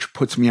 which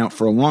puts me out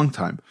for a long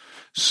time.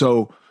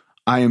 So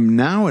I am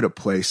now at a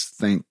place,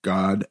 thank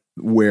God,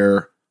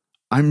 where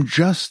I'm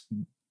just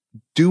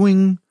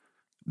doing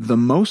the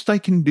most I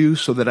can do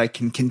so that I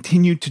can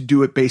continue to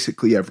do it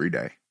basically every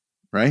day,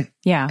 right?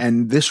 Yeah.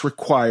 And this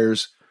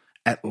requires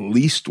at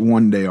least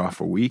one day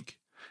off a week.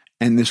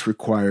 And this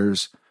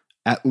requires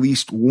at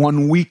least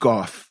 1 week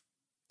off,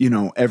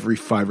 every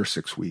 5 or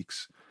 6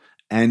 weeks.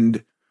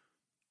 And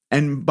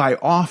by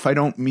off, I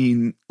don't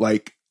mean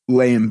like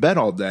lay in bed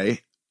all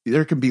day.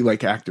 There can be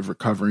like active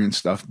recovery and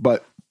stuff,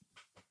 but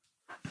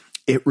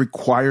it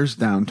requires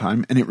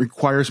downtime, and it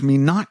requires me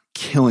not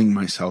killing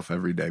myself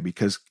every day,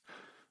 because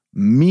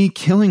me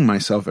killing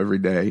myself every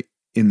day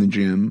in the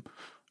gym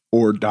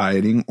or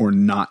dieting or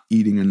not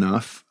eating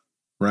enough,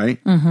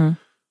 right? Mm-hmm.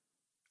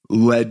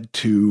 Led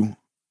to,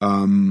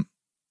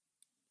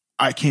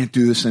 I can't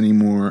do this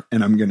anymore,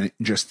 and I'm going to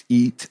just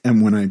eat.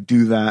 And when I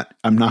do that,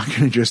 I'm not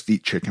going to just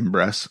eat chicken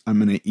breasts. I'm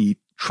going to eat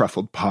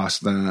truffled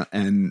pasta,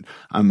 and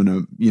I'm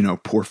going to,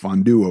 pour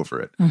fondue over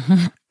it.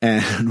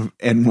 Mm-hmm.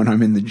 And when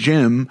I'm in the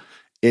gym,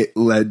 it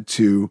led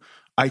to,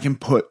 I can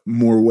put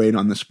more weight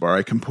on this bar.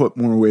 I can put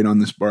more weight on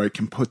this bar. I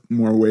can put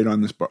more weight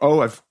on this bar. Oh,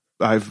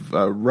 I've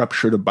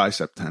ruptured a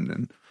bicep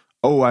tendon.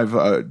 Oh,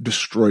 I've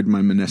destroyed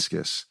my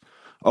meniscus.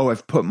 Oh,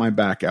 I've put my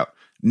back out.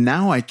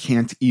 Now I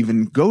can't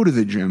even go to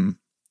the gym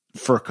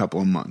for a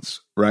couple of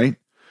months, right?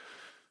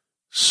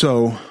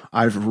 So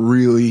I've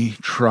really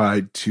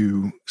tried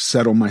to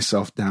settle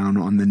myself down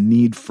on the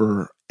need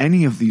for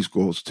any of these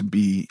goals to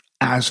be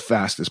as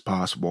fast as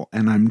possible.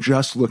 And I'm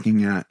just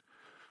looking at,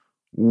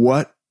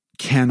 what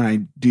can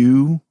I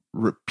do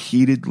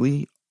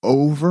repeatedly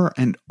over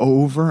and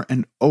over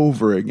and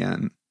over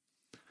again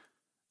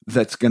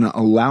that's going to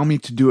allow me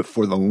to do it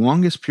for the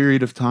longest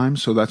period of time?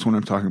 So that's when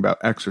I'm talking about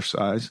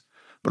exercise.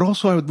 But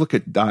also I would look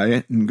at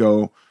diet and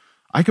go,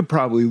 I could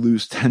probably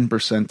lose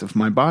 10% of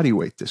my body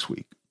weight this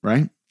week,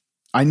 right?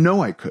 I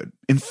know I could.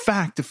 In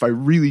fact, if I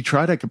really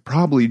tried, I could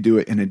probably do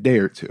it in a day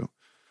or two.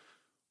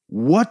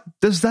 What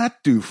does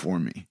that do for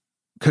me?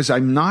 because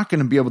I'm not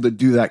going to be able to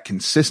do that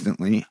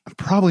consistently. I'm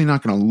probably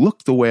not going to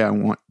look the way I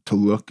want to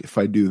look if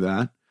I do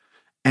that.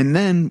 And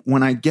then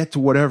when I get to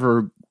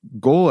whatever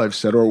goal I've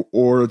set,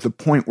 or the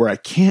point where I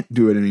can't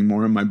do it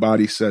anymore and my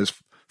body says,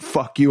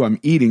 fuck you, I'm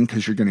eating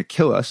because you're going to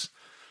kill us,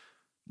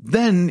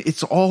 then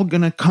it's all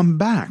going to come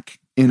back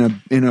in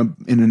a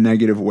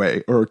negative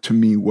way, or to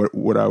me,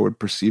 what I would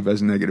perceive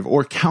as negative,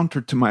 or counter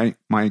to my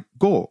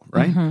goal,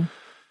 right? Mm-hmm.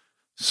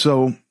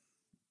 So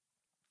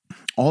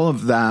all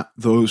of that,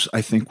 those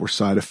I think were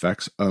side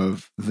effects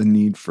of the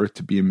need for it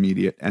to be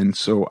immediate. And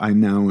so I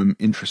now am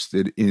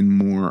interested in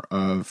more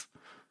of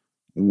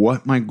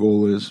what my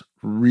goal is,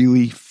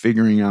 really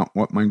figuring out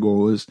what my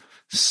goal is,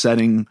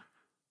 setting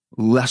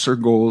lesser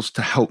goals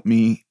to help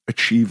me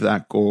achieve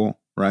that goal,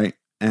 right?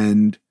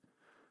 And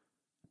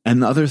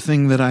the other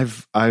thing that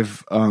I've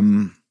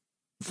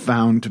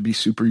found to be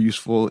super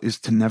useful is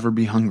to never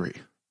be hungry.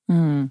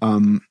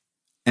 And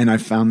I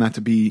found that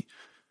to be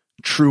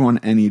true on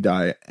any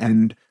diet.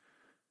 And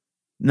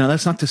now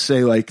that's not to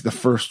say like the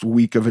first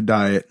week of a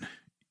diet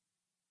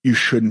you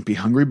shouldn't be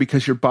hungry,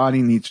 because your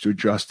body needs to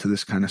adjust to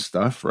this kind of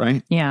stuff,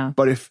 right? Yeah.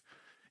 But if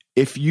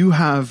you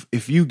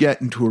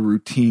get into a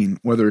routine,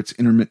 whether it's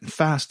intermittent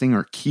fasting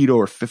or keto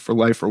or Fit for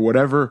Life or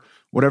whatever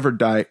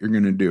diet you're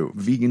going to do,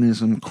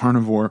 veganism,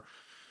 carnivore,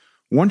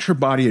 once your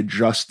body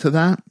adjusts to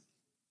that,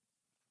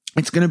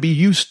 it's going to be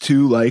used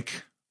to,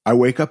 like, I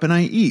wake up and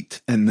I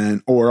eat, and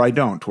then, or I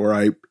don't, or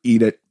I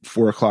eat at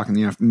 4:00 in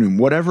the afternoon,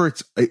 whatever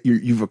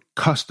you've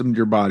accustomed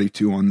your body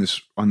to on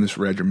this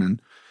regimen.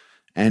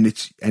 And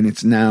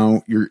it's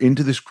now you're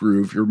into this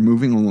groove, you're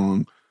moving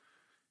along.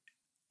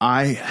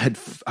 I've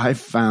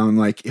found,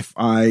 like, if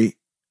I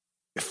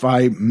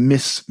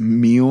miss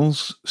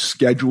meals,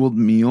 scheduled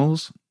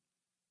meals,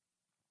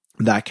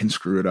 that can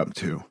screw it up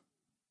too.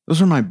 Those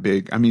are my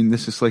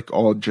this is like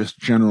all just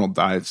general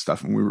diet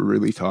stuff. And we were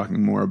really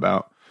talking more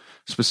about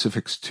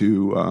specifics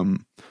to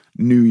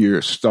New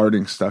Year's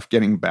starting stuff,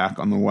 getting back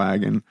on the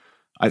wagon.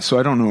 So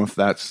I don't know if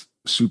that's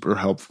super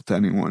helpful to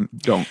anyone.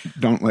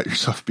 Don't let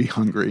yourself be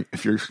hungry.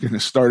 If you're going to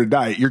start a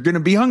diet, you're going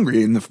to be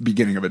hungry in the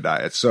beginning of a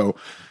diet. So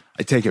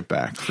I take it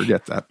back.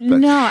 Forget that.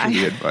 That's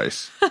shitty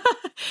advice.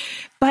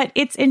 But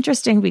it's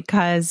interesting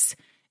because,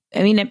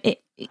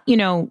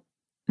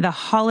 the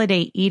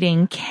holiday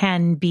eating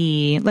can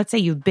be, let's say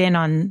you've been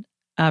on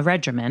a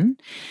regimen.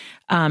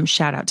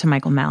 Shout out to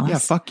Michael Malice. Yeah,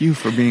 fuck you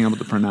for being able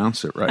to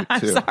pronounce it right,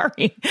 too. I'm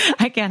sorry.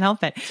 I can't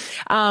help it.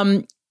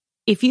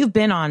 If you've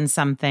been on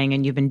something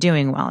and you've been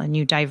doing well and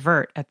you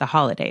divert at the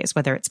holidays,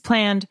 whether it's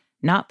planned,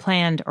 not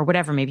planned, or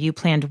whatever, maybe you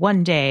planned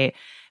one day,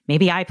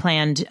 maybe I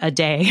planned a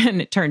day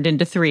and it turned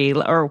into 3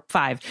 or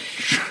 5.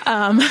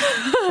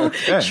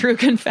 Okay. True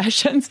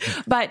confessions.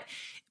 But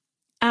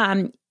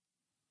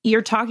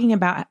you're talking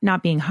about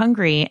not being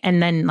hungry.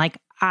 And then, like,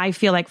 I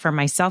feel like for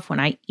myself, when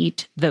I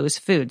eat those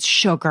foods,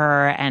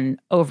 sugar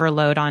and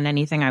overload on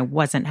anything I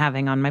wasn't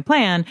having on my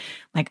plan,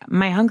 like,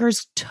 my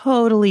hunger's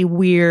totally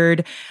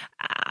weird.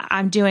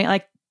 I'm doing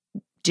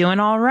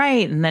all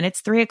right. And then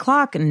it's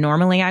 3:00 and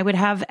normally I would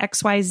have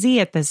XYZ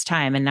at this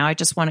time. And now I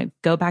just want to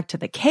go back to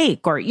the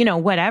cake or,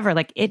 whatever.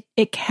 Like,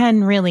 it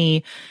can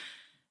really,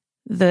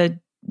 the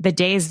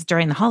days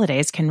during the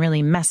holidays can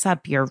really mess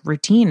up your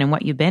routine and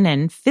what you've been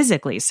in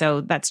physically.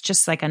 So that's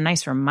just like a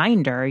nice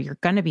reminder. You're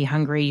going to be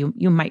hungry.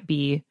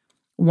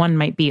 One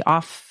might be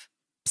off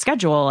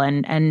schedule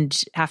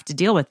and have to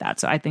deal with that.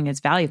 So I think it's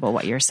valuable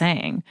what you're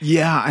saying.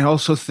 Yeah. I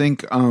also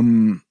think,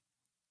 I've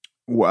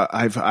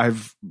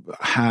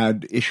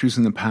had issues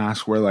in the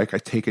past where, like, I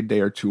take a day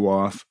or two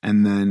off,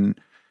 and then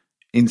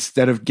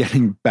instead of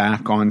getting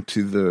back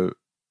into the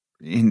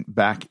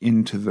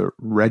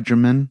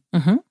regimen,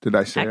 did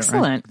I say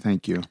Excellent. It right?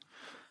 Thank you.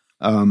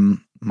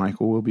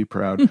 Michael will be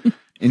proud.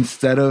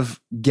 Instead of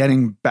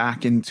getting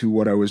back into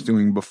what I was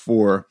doing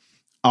before,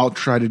 I'll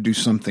try to do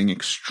something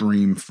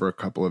extreme for a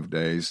couple of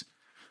days.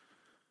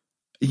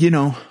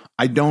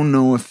 I don't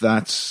know if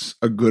that's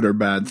a good or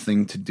bad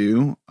thing to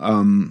do.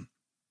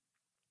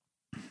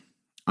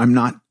 I'm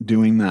not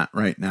doing that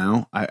right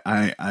now.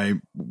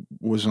 I've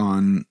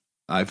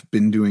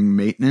been doing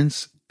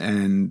maintenance,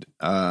 and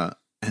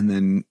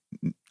then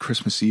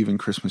Christmas Eve and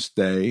Christmas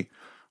Day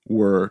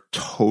were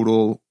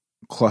total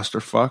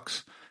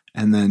clusterfucks.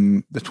 And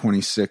then the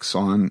 26th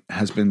on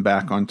has been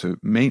back onto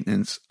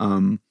maintenance,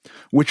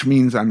 which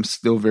means I'm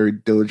still very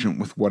diligent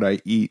with what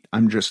I eat.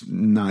 I'm just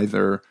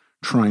neither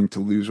trying to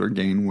lose or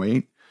gain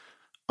weight.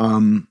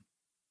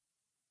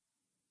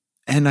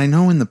 And I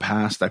know in the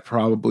past I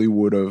probably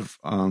would have,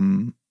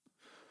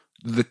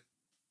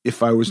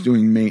 if I was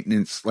doing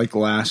maintenance, like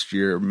last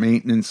year,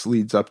 maintenance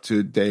leads up to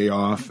a day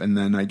off, and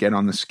then I get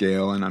on the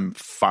scale and I'm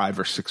 5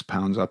 or 6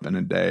 pounds up in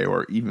a day,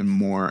 or even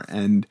more.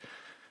 And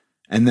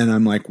then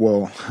I'm like,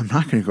 well, I'm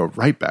not going to go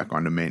right back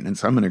onto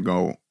maintenance. I'm going to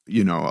go,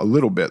 a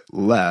little bit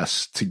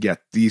less to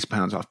get these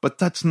pounds off.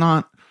 But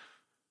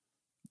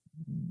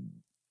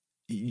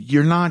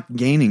you're not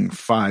gaining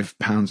 5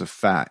 pounds of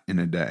fat in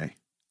a day.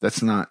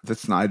 That's not,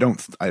 I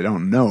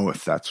don't know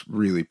if that's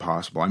really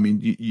possible. I mean,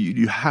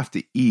 you have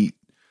to eat,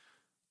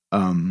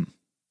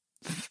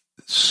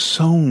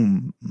 so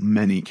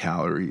many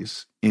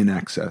calories in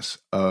excess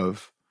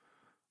of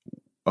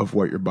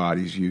what your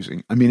body's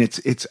using. I mean,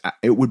 it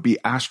would be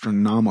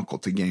astronomical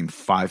to gain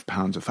 5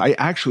 pounds of fat. I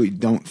actually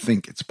don't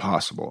think it's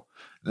possible.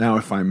 Now,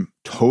 if I'm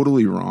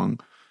totally wrong,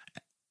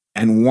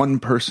 and one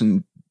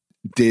person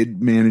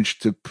did manage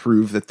to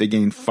prove that they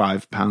gained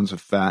 5 pounds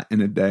of fat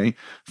in a day,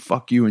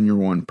 fuck you and your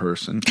one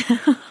person.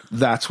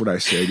 That's what I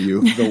say to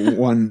you. The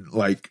one,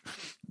 like,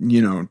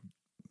 you know,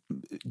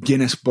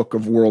 Guinness Book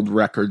of World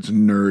Records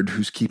nerd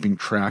who's keeping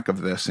track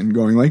of this and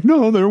going like,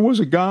 no, there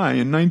was a guy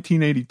in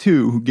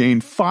 1982 who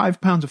gained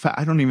 5 pounds of fat.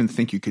 I don't even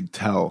think you could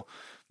tell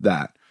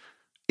that.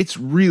 It's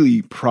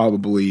really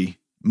probably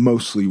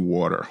mostly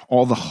water.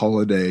 All the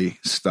holiday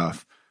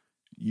stuff.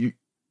 You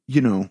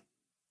know,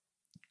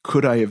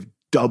 could I have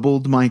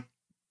doubled my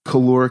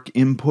caloric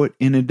input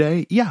in a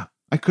day? Yeah,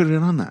 I could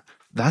have done that.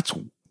 That's,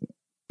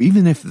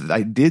 even if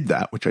I did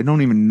that, which I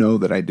don't even know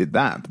that I did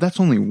that, but that's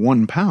only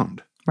 1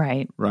 pound.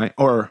 Right. Right.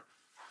 Or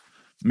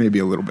maybe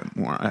a little bit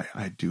more.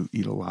 I do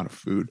eat a lot of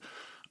food.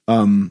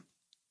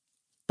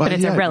 But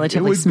it's a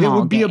relatively small It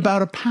would be gain.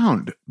 about 1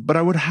 pound, but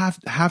I would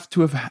have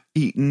to have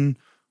eaten,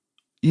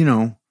 you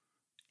know,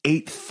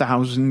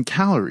 8,000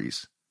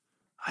 calories.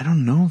 I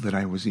don't know that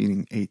I was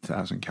eating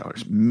 8,000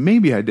 calories.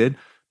 Maybe I did,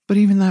 but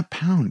even that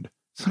pound,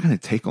 it's not going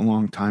to take a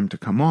long time to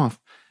come off.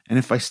 And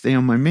if I stay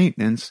on my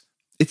maintenance,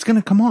 it's going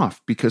to come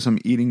off because I'm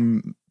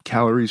eating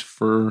calories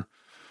for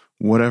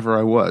whatever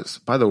I was.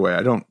 By the way,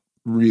 I don't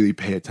really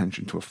pay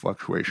attention to a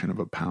fluctuation of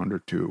 1 pound or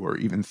 2 or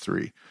even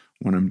 3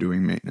 when I'm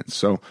doing maintenance.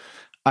 So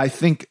I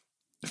think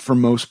for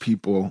most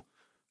people,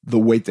 the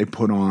weight they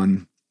put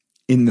on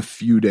in the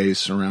few days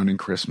surrounding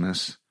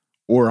Christmas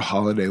or a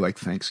holiday like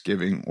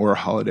Thanksgiving or a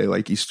holiday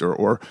like Easter,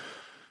 or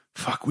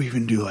fuck, we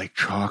even do like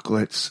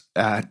chocolates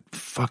at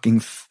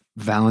fucking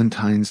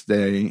Valentine's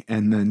Day,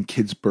 and then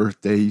kids'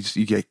 birthdays,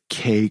 you get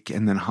cake,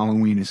 and then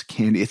Halloween is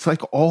candy. It's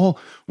like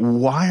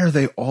why are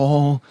they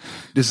all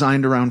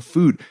designed around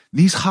food?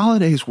 These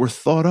holidays were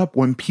thought up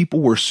when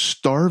people were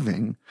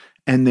starving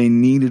and they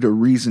needed a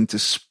reason to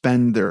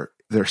spend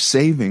their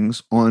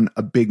savings on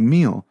a big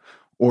meal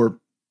or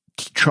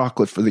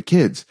chocolate for the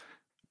kids.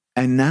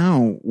 And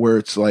now where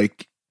it's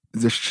like,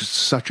 there's just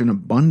such an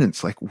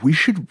abundance, like we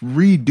should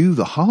redo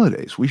the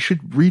holidays. We should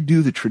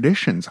redo the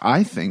traditions.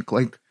 I think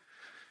like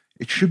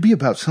it should be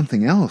about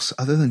something else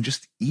other than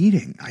just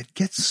eating. I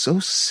get so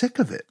sick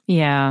of it.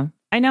 Yeah.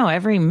 I know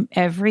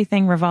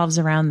everything revolves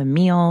around the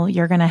meal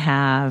you're going to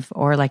have,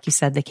 or like you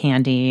said, the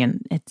candy.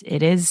 And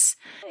it's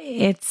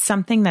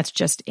something that's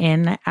just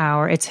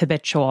it's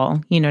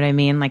habitual. You know what I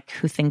mean? Like,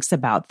 who thinks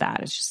about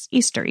that? It's just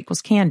Easter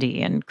equals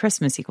candy and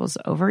Christmas equals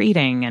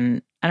overeating.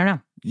 And I don't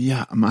know.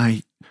 Yeah.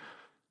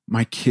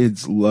 My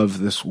kids love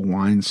this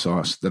wine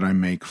sauce that I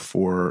make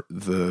for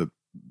the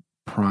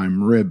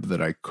prime rib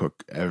that I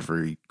cook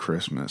every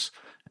Christmas.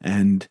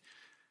 And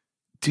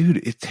dude,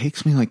 it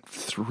takes me like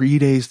 3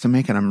 days to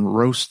make it. I'm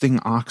roasting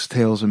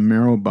oxtails and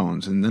marrow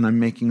bones, and then I'm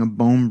making a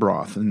bone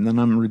broth, and then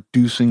I'm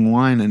reducing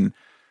wine, and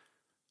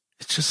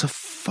it's just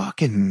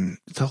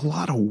it's a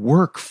lot of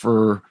work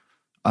for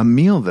a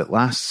meal that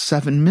lasts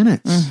 7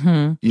 minutes,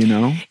 you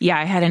know? Yeah,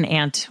 I had an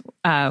aunt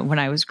when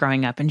I was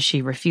growing up, and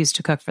she refused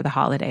to cook for the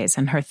holidays.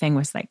 And her thing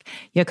was like,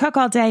 you cook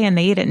all day and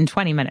they eat it in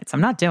 20 minutes.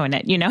 I'm not doing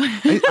it, you know?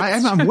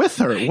 I'm with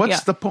her.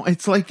 What's the point?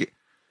 It's like,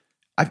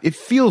 it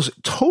feels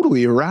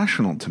totally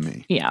irrational to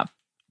me. Yeah.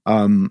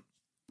 But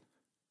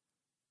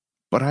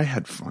I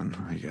had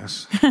fun, I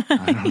guess.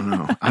 I don't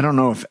know. I don't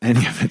know if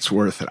any of it's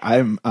worth it.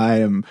 I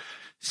am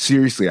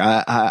seriously,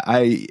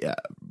 I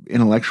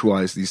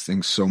intellectualize these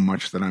things so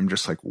much that I'm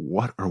just like,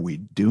 what are we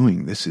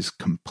doing? This is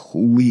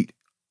complete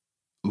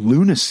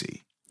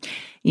lunacy.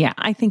 Yeah,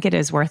 I think it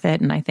is worth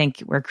it. And I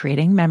think we're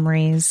creating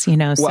memories, you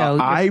know. Well,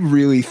 so I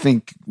really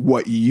think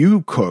what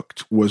you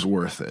cooked was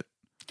worth it.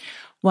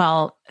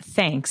 Well,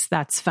 thanks.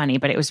 That's funny.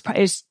 But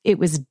it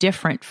was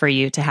different for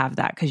you to have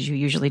that because you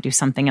usually do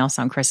something else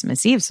on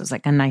Christmas Eve. So it was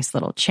like a nice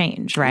little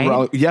change, right?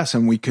 Well, yes.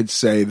 And we could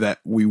say that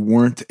we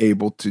weren't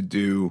able to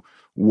do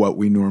what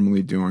we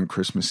normally do on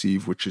Christmas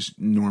Eve, which is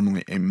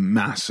normally a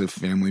massive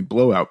family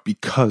blowout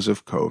because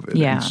of COVID.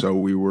 Yeah. And so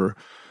we were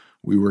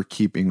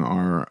keeping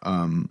our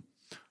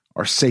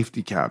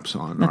safety caps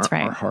on, That's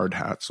right. Our hard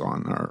hats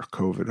on, our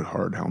COVID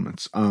hard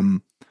helmets.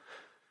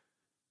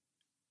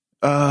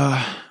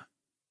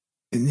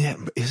 Yeah,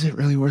 is it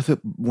really worth it?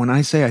 When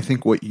I say I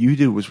think what you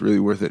did was really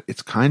worth it,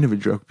 it's kind of a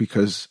joke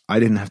because I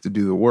didn't have to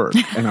do the work,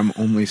 and I'm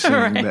only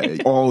saying right.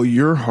 that all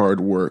your hard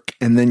work,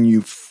 and then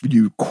you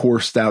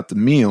coursed out the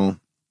meal.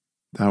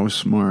 That was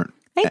smart.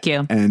 Thank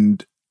you.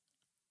 And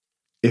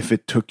if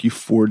it took you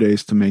 4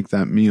 days to make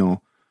that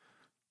meal,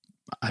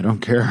 I don't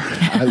care.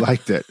 I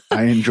liked it.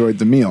 I enjoyed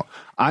the meal.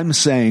 I'm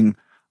saying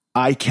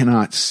I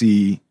cannot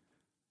see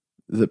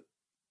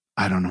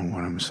I don't know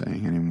what I'm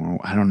saying anymore.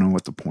 I don't know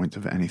what the point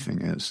of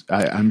anything is.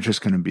 I'm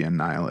just going to be a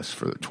nihilist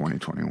for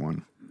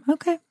 2021.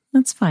 Okay,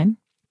 that's fine.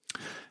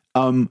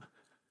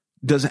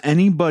 Does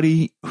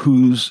anybody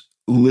who's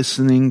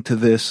listening to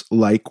this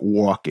like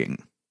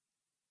walking?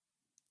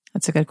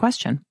 That's a good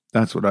question.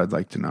 That's what I'd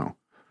like to know.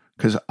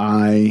 because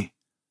I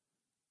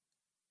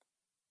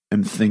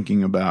am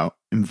thinking about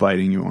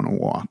inviting you on a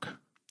walk.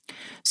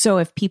 So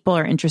if people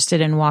are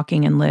interested in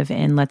walking and live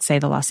in, let's say,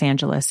 the Los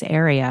Angeles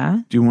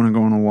area. Do you want to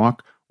go on a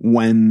walk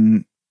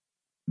when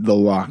the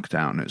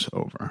lockdown is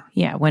over?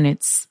 Yeah, when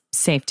it's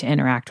safe to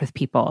interact with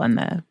people and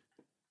the...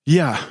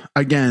 Yeah,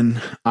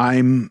 again,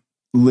 I'm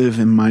live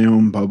in my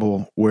own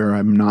bubble where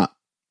I'm not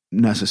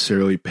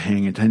necessarily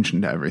paying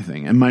attention to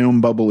everything. And my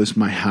own bubble is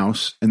my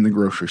house and the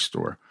grocery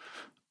store.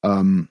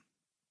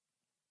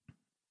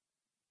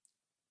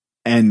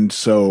 And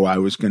so I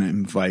was going to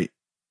invite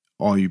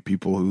all you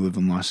people who live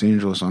in Los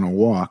Angeles on a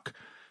walk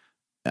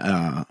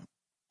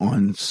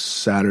on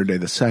Saturday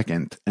the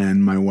 2nd.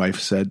 And my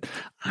wife said,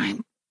 I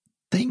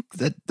think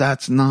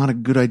that's not a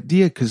good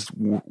idea because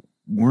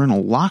we're in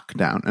a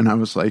lockdown. And I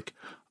was like,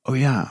 oh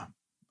yeah,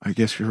 I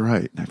guess you're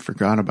right. I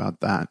forgot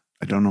about that.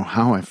 I don't know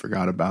how I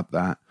forgot about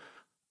that.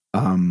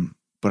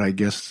 But I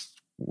guess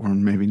we're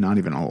maybe not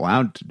even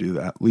allowed to do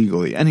that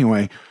legally.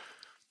 Anyway,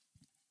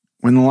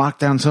 when the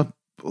lockdown's up,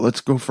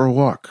 let's go for a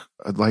walk.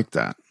 I'd like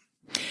that.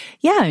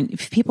 Yeah.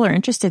 If people are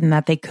interested in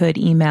that, they could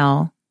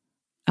email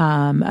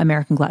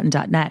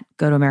AmericanGlutton.net,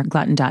 go to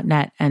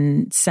AmericanGlutton.net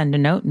and send a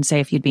note and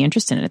say if you'd be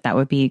interested in it. That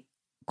would be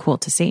cool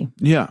to see.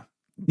 Yeah.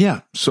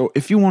 Yeah. So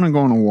if you want to go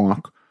on a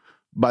walk,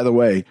 by the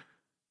way,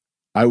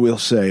 I will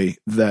say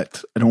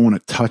that I don't want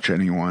to touch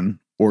anyone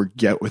or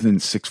get within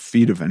 6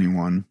 feet of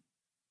anyone.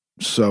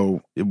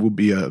 So it will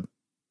be a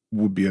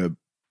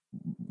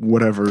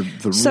whatever the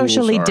rules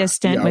socially are.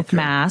 distant with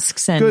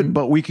masks and good,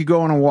 but we could go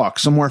on a walk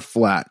somewhere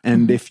flat.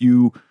 And if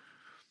you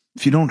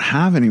don't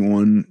have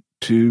anyone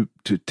to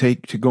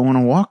go on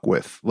a walk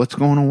with, let's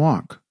go on a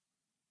walk.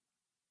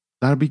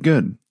 That'd be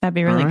good. That'd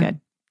be really good.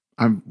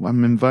 I'm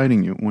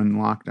inviting you when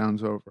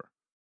lockdown's over.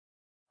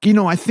 You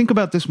know, I think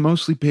about this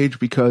mostly, Paige,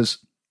 because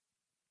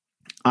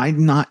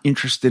I'm not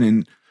interested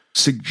in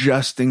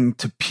suggesting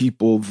to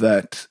people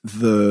that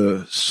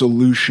the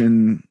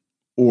solution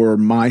or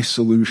my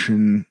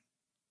solution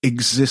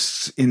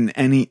exists in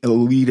any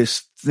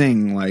elitist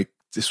thing like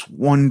this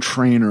one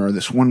trainer or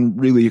this one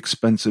really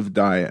expensive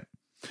diet.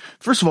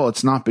 First of all,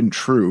 it's not been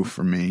true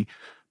for me.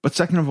 But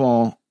second of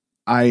all,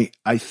 I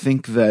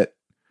think that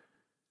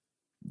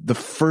the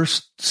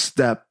first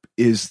step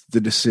is the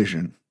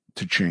decision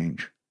to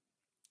change.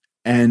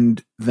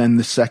 And then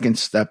the second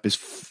step is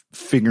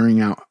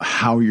figuring out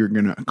how you're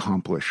going to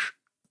accomplish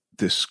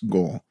this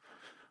goal.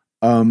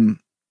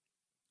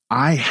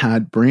 I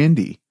had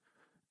Brandy,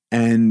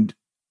 and,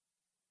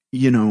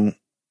 you know,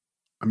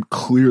 I'm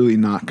clearly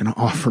not going to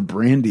offer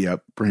Brandy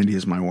up. Brandy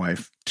is my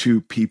wife,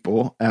 to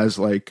people as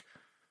like,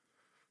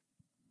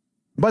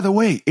 by the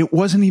way, it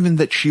wasn't even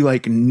that she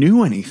like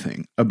knew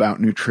anything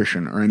about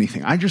nutrition or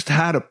anything. I just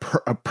had a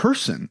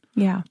person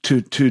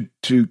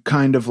to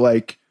kind of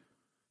like,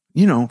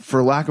 you know,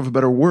 for lack of a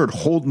better word,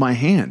 hold my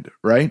hand,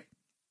 right?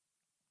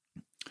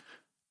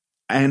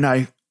 And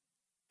I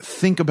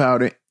think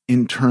about it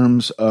in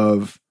terms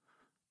of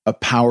a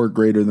power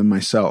greater than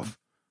myself.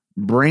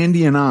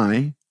 Brandy and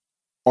I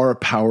are a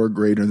power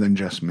greater than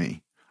just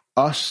me.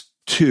 Us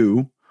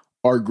two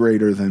are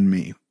greater than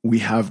me. We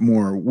have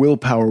more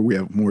willpower. We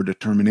have more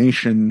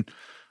determination.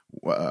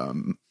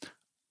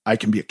 I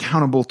can be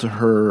accountable to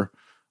her.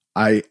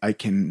 I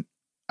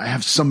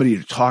have somebody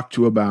to talk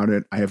to about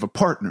it. I have a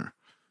partner.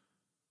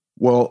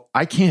 Well,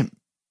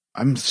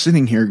 I'm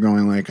sitting here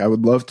going like, I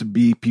would love to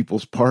be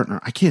people's partner.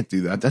 I can't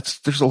do that.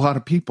 There's a lot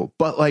of people,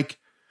 but like,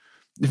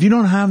 if you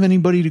don't have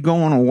anybody to go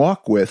on a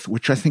walk with,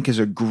 which I think is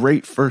a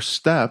great first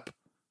step,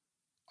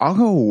 I'll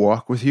go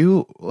walk with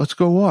you. Let's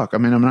go walk. I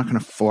mean, I'm not going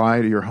to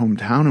fly to your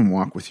hometown and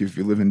walk with you if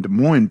you live in Des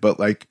Moines, but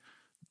like,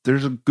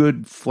 there's a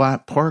good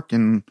flat park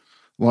in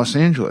Los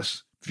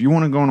Angeles. If you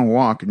want to go on a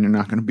walk and you're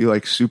not going to be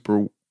like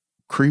super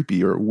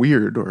creepy or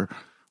weird or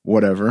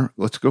whatever,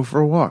 let's go for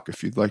a walk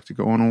if you'd like to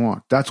go on a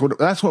walk. That's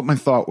what my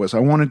thought was. I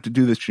wanted to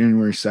do this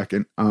January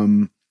 2nd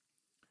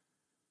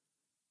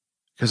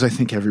because I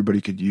think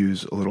everybody could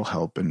use a little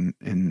help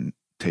in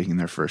taking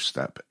their first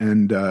step.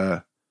 And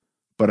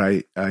but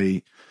I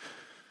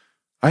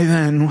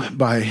then,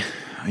 by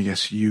I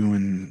guess you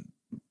and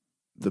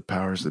the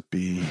powers that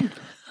be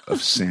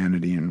of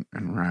sanity and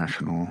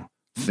rational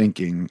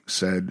thinking,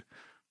 said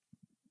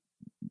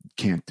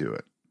can't do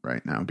it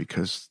right now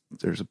because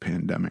there's a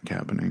pandemic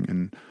happening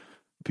and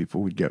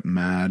people would get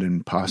mad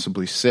and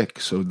possibly sick.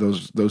 So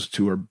those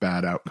two are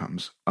bad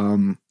outcomes.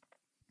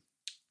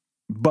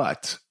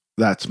 But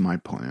that's my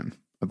plan.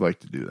 I'd like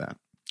to do that.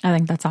 I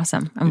think that's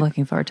awesome. I'm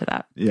looking forward to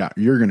that. Yeah.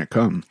 You're going to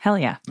come. Hell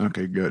yeah.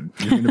 Okay, good.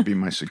 You're going to be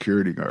my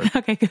security guard.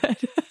 Okay, good.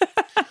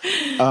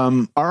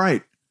 All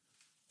right.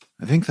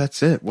 I think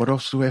that's it. What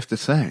else do we have to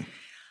say?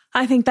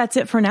 I think that's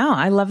it for now.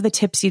 I love the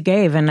tips you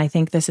gave. And I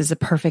think this is a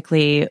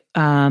perfectly,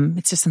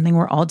 it's just something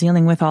we're all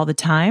dealing with all the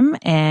time.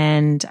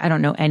 And I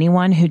don't know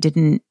anyone who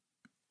didn't,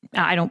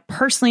 I don't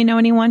personally know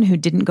anyone who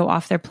didn't go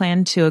off their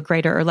plan to a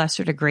greater or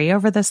lesser degree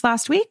over this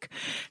last week.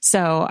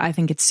 So I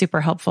think it's super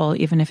helpful,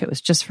 even if it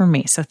was just for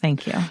me. So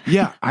thank you.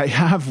 Yeah. I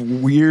have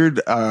weird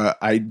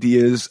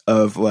ideas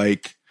of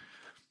like,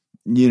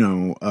 you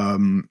know,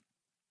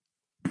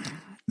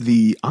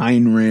 the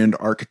Ayn Rand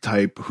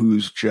archetype,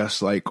 who's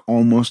just like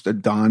almost a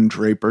Don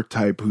Draper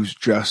type, who's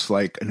just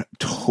like a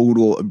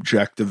total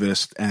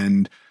objectivist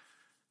and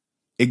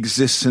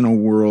exists in a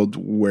world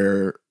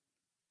where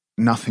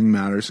nothing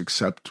matters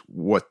except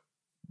what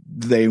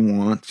they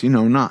want,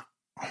 not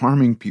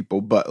harming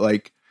people, but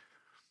like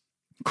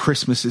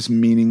Christmas is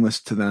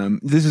meaningless to them.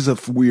 This is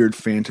a weird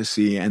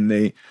fantasy, and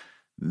they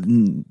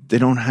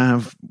don't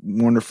have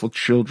wonderful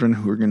children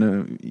who are going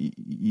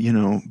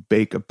to,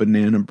 bake a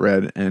banana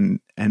bread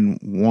and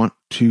want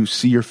to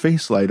see your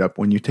face light up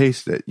when you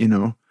taste it.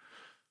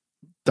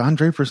 Don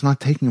Draper's not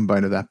taking a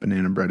bite of that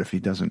banana bread if he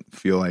doesn't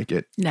feel like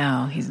it.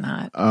 No, he's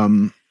not.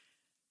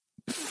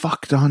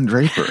 Fuck Don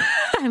Draper.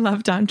 I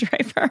love Don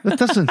Draper. That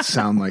doesn't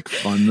sound like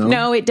fun, though.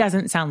 No, it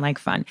doesn't sound like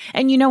fun.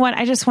 And you know what?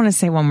 I just want to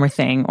say one more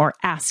thing, or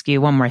ask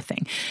you one more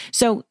thing.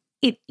 So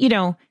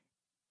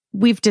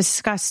we've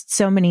discussed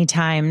so many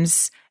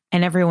times,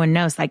 and everyone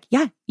knows, like,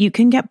 yeah, you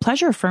can get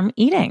pleasure from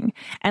eating.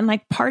 And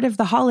like part of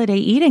the holiday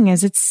eating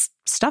is it's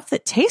stuff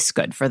that tastes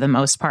good for the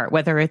most part,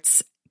 whether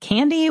it's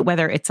candy,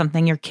 whether it's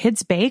something your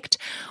kids baked,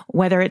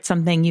 whether it's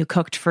something you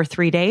cooked for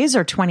 3 days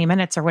or 20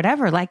 minutes or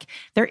whatever. Like,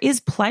 there is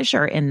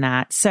pleasure in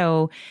that.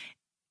 So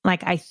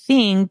like, I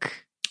think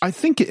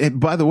it,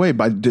 by the way,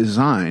 by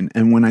design,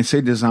 and when I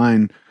say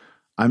design,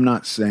 I'm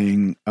not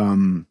saying,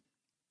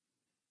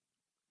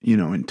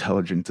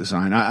 intelligent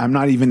design. I'm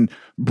not even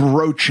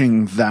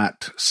broaching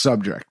that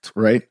subject,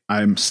 right?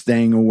 I'm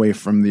staying away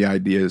from the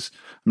ideas.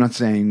 I'm not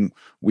saying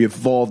we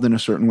evolved in a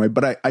certain way,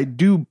 but I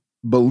do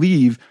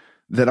believe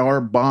that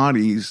our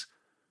bodies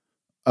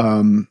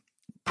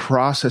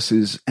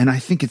processes, and I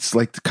think it's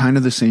like kind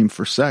of the same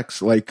for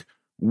sex. Like,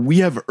 we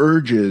have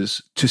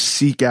urges to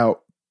seek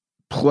out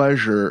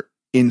pleasure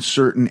in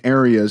certain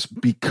areas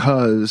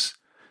because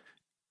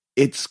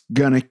it's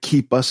going to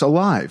keep us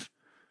alive.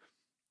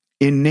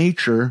 In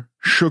nature,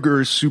 sugar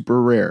is super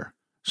rare.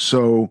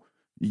 So,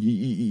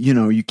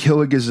 you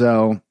kill a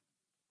gazelle,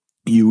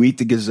 you eat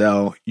the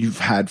gazelle, you've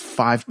had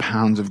 5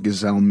 pounds of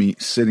gazelle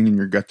meat sitting in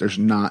your gut. There's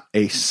not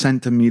a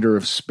centimeter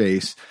of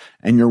space,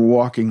 and you're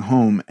walking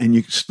home and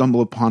you stumble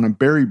upon a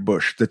berry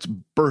bush that's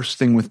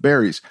bursting with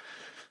berries.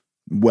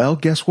 Well,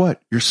 guess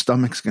what? Your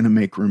stomach's going to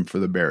make room for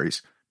the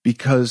berries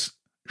because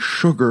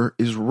sugar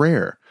is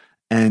rare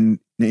and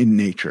in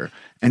nature.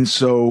 And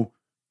so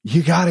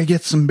you got to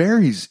get some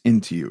berries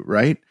into you,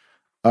 right?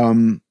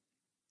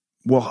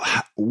 Well,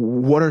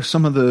 what are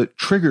some of the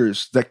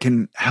triggers that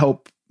can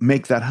help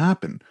make that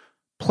happen?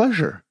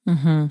 Pleasure.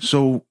 Mm-hmm.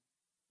 So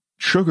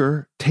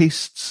sugar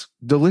tastes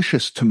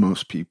delicious to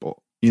most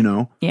people,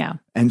 Yeah.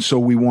 And so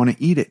we want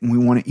to eat it, and we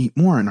want to eat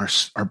more. And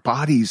our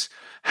bodies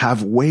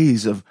have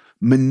ways of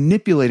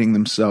manipulating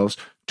themselves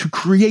to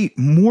create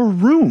more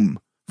room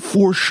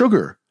for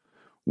sugar.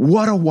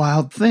 What a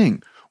wild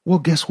thing. Well,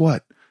 guess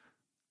what?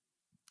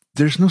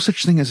 There's no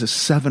such thing as a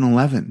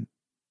 7-Eleven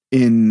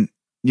in,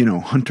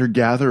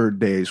 hunter-gatherer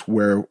days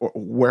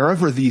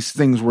wherever these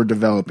things were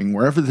developing,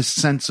 wherever the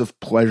sense of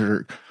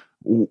pleasure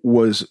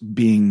was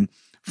being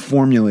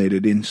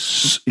formulated in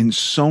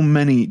so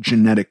many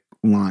genetic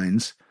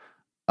lines.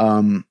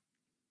 And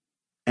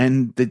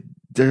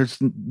there's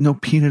no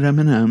peanut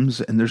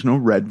M&Ms and there's no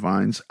red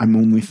vines. I'm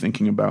only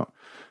thinking about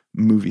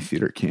movie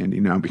theater candy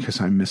now because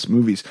I miss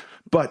movies.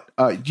 But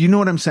do you know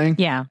what I'm saying?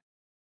 Yeah.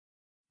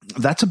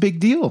 That's a big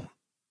deal.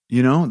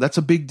 That's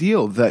a big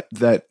deal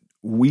that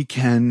we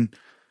can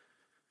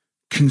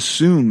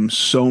consume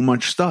so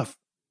much stuff,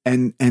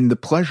 and the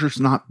pleasure's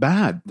not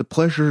bad. The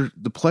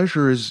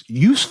pleasure is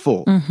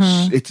useful.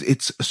 Mm-hmm.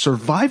 It's a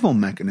survival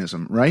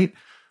mechanism, right?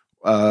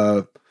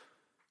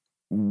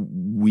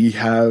 We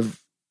have,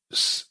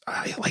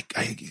 I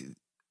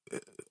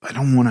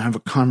don't want to have a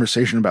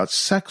conversation about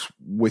sex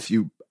with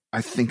you.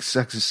 I think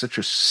sex is such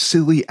a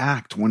silly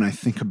act when I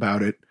think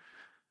about it.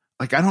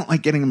 Like, I don't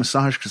like getting a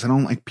massage because I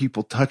don't like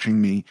people touching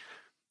me.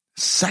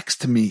 Sex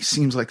to me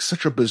seems like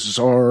such a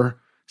bizarre,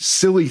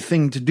 silly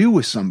thing to do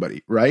with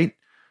somebody, right?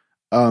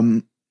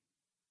 And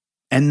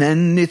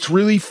then it's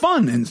really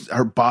fun, and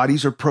our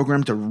bodies are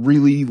programmed to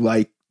really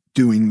like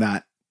doing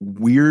that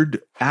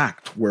weird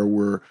act where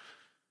we're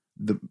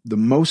the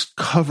most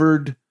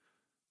covered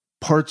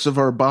parts of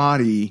our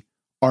body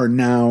are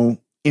now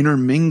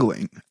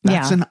intermingling.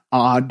 That's an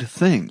odd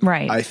thing,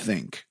 right? I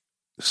think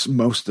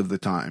most of the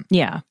time.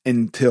 Yeah.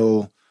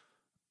 Until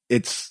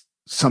it's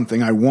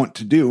something I want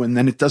to do, and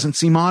then it doesn't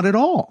seem odd at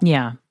all.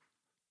 Yeah.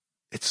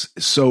 It's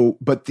so,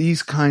 but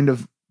these kind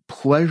of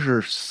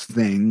pleasure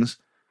things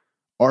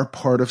are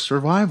part of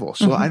survival.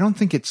 So mm-hmm. I don't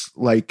think it's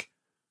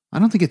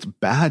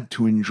bad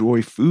to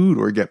enjoy food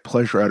or get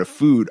pleasure out of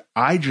food.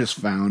 I just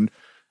found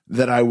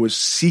that I was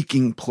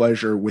seeking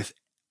pleasure with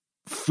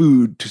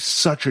food to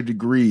such a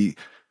degree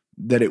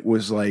that it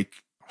was like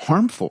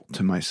harmful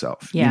to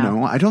myself.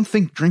 Yeah. I don't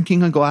think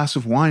drinking a glass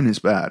of wine is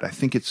bad. I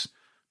think it's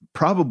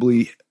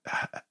probably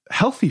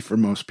healthy for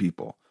most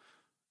people,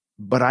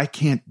 but I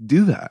can't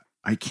do that.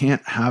 I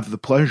can't have the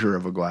pleasure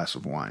of a glass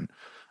of wine.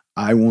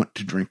 I want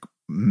to drink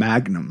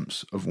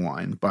magnums of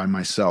wine by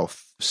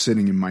myself,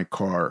 sitting in my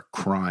car,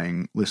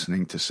 crying,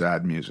 listening to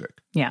sad music.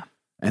 Yeah.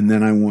 And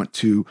then I want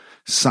to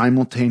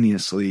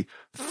simultaneously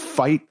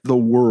fight the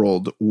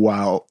world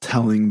while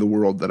telling the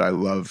world that I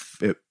love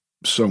it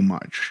so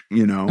much,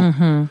 you know?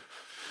 Mm-hmm.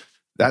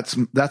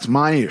 That's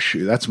my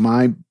issue. That's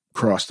my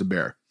cross to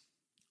bear.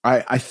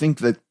 I think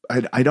that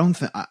I don't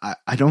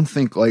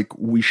think like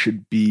we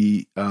should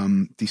be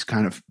these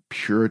kind of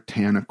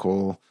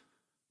puritanical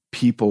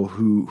people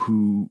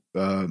who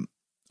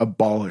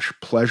abolish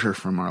pleasure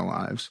from our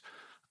lives.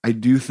 I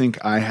do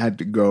think I had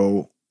to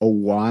go a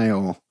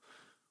while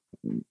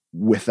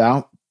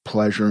without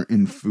pleasure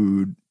in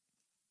food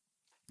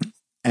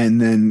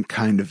and then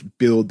kind of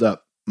build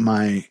up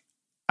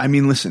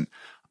listen,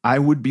 I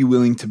would be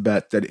willing to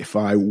bet that if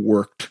I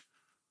worked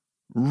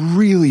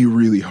really,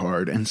 really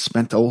hard and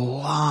spent a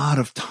lot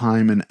of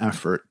time and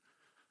effort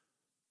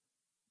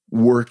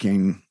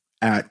working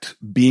at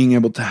being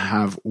able to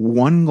have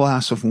one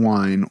glass of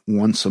wine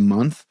once a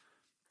month,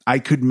 I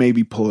could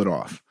maybe pull it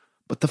off.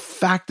 But the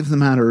fact of the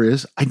matter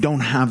is, I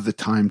don't have the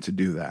time to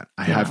do that.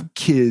 I have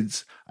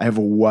kids, I have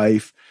a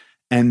wife,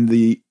 and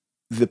the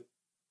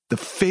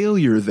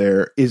failure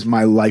there is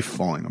my life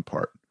falling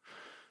apart.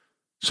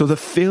 So the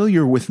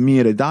failure with me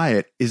at a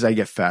diet is I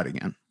get fat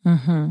again,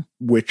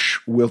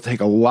 which will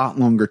take a lot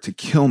longer to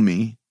kill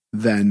me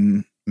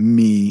than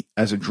me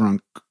as a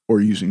drunk or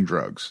using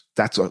drugs.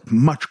 That's a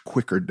much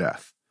quicker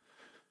death.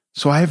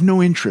 So I have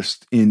no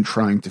interest in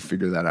trying to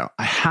figure that out.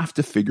 I have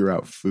to figure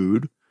out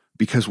food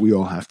because we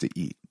all have to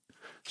eat.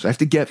 So I have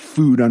to get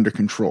food under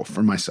control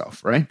for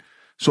myself, right?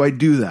 So I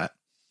do that.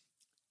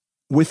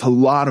 With a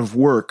lot of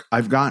work,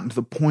 I've gotten to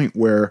the point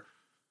where,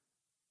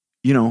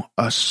 you know,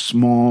 a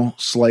small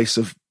slice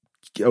of,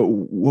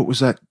 what was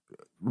that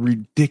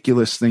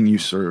ridiculous thing you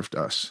served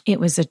us? It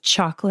was a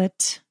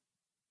chocolate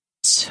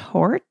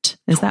tort.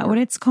 Is that what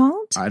it's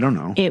called? I don't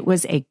know. It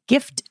was a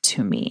gift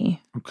to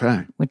me.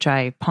 Okay. Which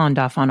I pawned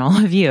off on all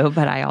of you,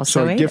 but I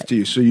also ate gift it. to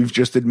you. So you've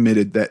just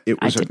admitted that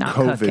it was a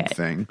COVID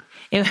thing.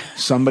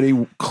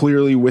 Somebody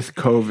clearly with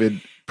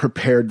COVID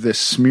prepared this,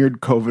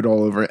 smeared COVID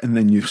all over it, and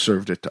then you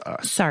served it to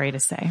us. Sorry to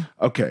say.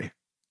 Okay.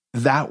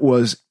 That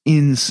was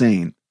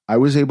insane. I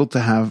was able to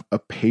have a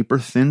paper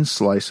thin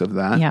slice of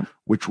that,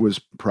 which was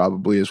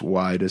probably as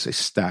wide as a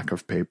stack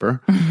of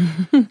paper.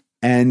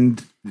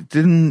 And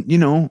didn't, you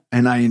know,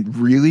 and I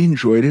really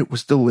enjoyed it. It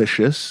was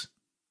delicious.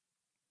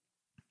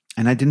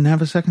 And I didn't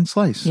have a second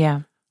slice.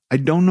 Yeah. I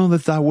don't know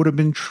that would have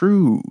been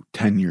true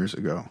 10 years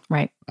ago.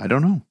 Right. I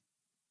don't know.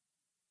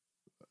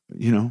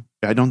 You know,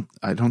 I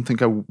don't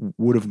think I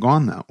would have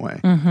gone that way.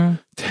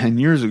 10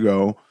 years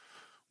ago,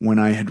 when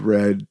I had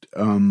read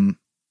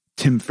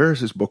Tim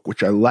Ferriss's book,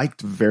 which I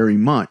liked very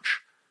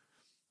much,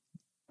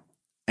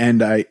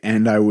 and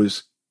I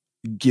was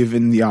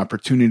given the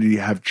opportunity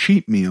to have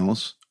cheat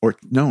meals, or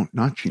no,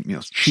 not cheat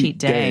meals, cheat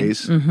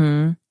days.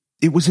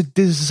 It was a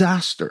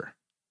disaster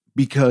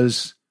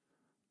because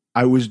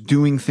I was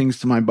doing things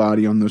to my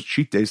body on those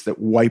cheat days that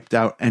wiped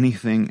out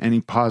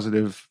any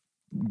positive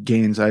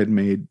gains I had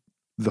made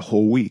the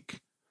whole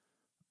week.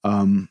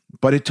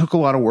 But it took a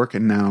lot of work,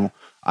 and now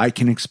I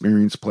can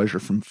experience pleasure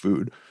from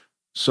food.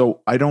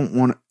 So I don't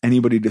want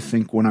anybody to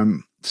think when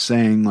I'm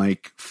saying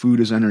like food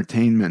is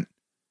entertainment,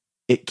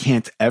 it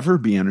can't ever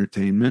be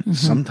entertainment.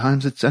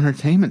 Sometimes it's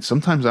entertainment.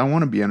 Sometimes I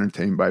want to be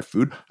entertained by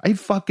food. I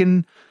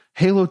fucking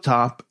Halo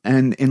Top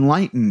and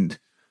Enlightened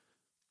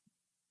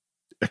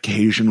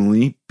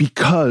occasionally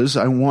because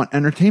I want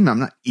entertainment. I'm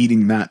not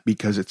eating that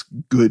because it's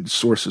good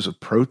sources of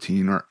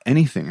protein or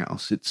anything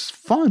else. It's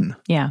fun.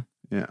 Yeah.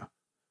 Yeah.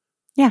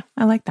 Yeah.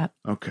 I like that.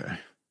 Okay.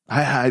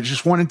 I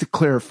just wanted to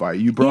clarify.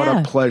 You brought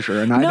up pleasure,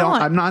 and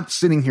I'm not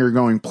sitting here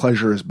going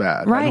pleasure is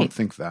bad. Right. I don't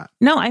think that.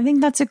 No, I think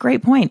that's a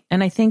great point.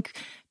 And I think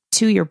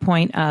to your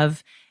point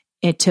of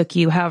it took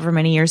you however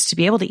many years to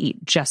be able to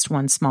eat just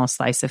one small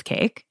slice of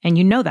cake. And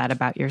you know that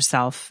about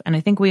yourself. And I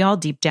think we all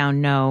deep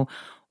down know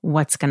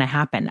what's going to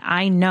happen.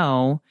 I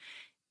know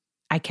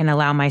I can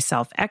allow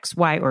myself X,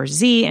 Y, or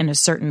Z in a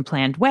certain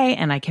planned way,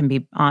 and I can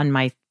be on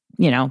my,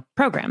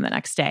 program the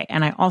next day.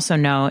 And I also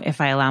know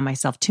if I allow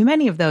myself too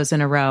many of those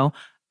in a row,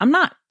 I'm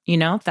not,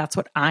 that's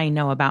what I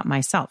know about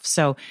myself.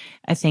 So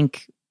I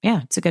think,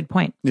 it's a good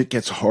point. It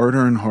gets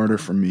harder and harder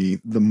for me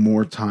the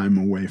more time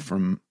away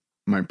from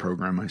my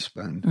program I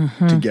spend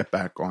to get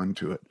back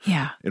onto it.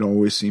 Yeah. It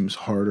always seems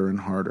harder and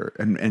harder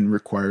and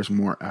requires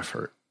more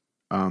effort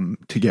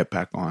to get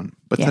back on.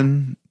 But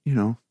then,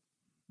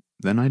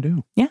 then I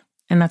do. Yeah.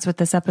 And that's what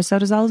this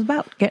episode is all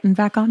about. Getting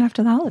back on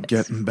after the holidays.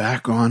 Getting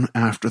back on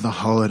after the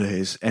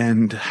holidays,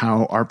 and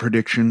how our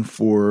prediction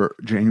for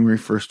January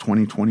 1st,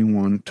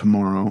 2021,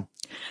 tomorrow,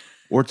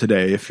 or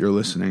today, if you're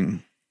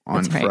listening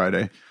on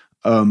Friday,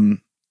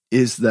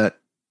 is that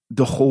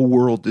the whole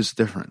world is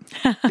different.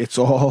 It's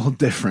all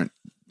different,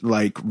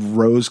 like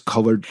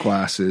rose-colored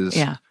glasses.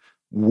 Yeah.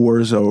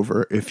 War's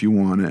over if you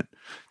want it.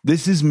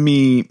 This is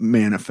me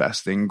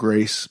manifesting.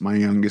 Grace, my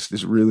youngest,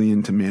 is really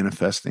into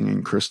manifesting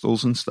and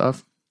crystals and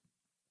stuff,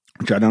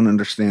 which I don't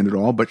understand at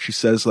all. But she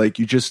says, like,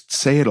 you just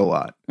say it a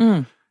lot.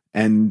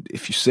 And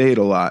if you say it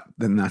a lot,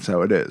 then that's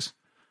how it is.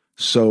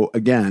 So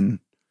again,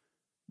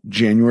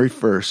 January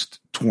 1st,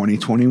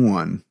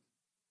 2021,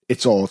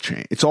 it's all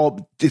changed.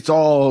 All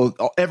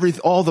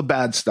the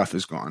bad stuff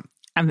is gone.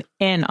 I'm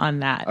in on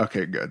that.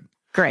 Okay, good.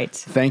 Great.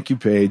 Thank you,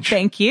 Paige.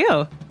 Thank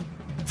you.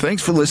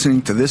 Thanks for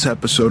listening to this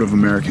episode of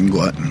American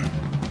Glutton.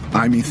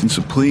 I'm Ethan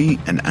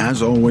Suplee, and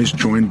as always,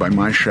 joined by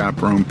my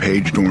chaperone,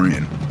 Paige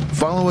Dorian.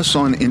 Follow us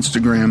on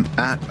Instagram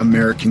at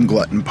American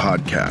Glutton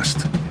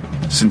Podcast.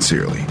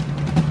 Sincerely.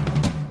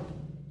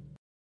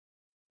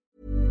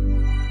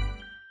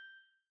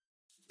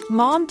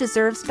 Mom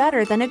deserves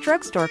better than a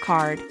drugstore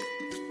card.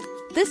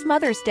 This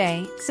Mother's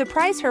Day,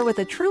 surprise her with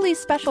a truly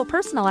special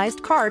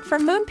personalized card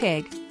from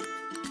Moonpig.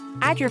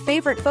 Add your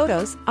favorite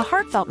photos, a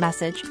heartfelt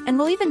message, and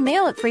we'll even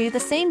mail it for you the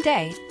same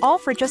day, all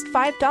for just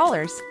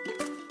 $5.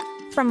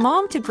 From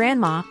mom to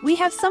grandma, we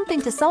have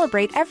something to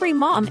celebrate every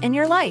mom in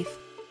your life.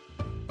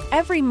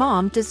 Every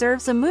mom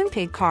deserves a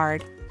Moonpig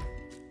card.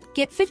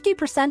 Get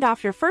 50%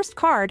 off your first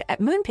card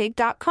at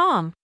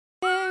moonpig.com.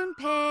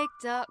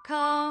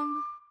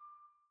 Moonpig.com.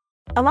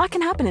 A lot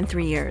can happen in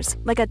 3 years,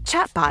 like a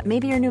chatbot may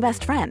be your new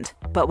best friend.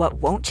 But what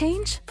won't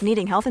change?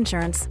 Needing health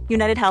insurance.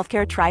 United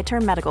Healthcare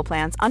Tri-Term Medical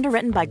Plans,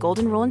 underwritten by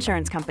Golden Rule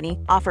Insurance Company,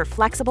 offer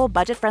flexible,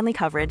 budget-friendly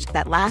coverage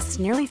that lasts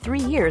nearly 3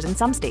 years in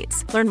some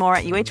states. Learn more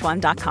at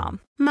uh1.com.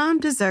 Mom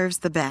deserves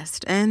the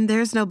best, and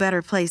there's no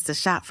better place to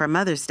shop for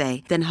Mother's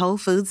Day than Whole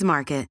Foods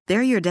Market.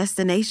 They're your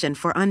destination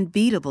for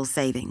unbeatable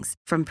savings,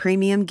 from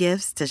premium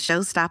gifts to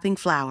show-stopping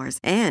flowers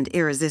and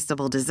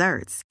irresistible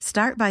desserts.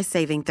 Start by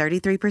saving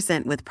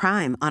 33% with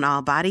Prime on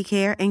all body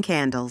care and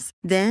candles.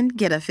 Then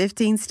get a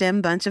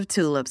 15-stem bunch of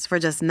tulips for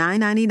just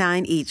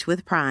 $9.99 each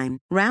with Prime.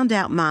 Round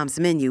out Mom's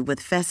menu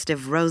with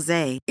festive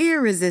rosé,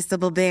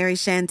 irresistible berry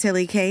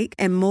chantilly cake,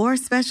 and more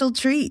special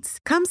treats.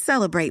 Come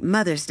celebrate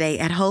Mother's Day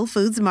at Whole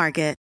Foods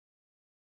Market.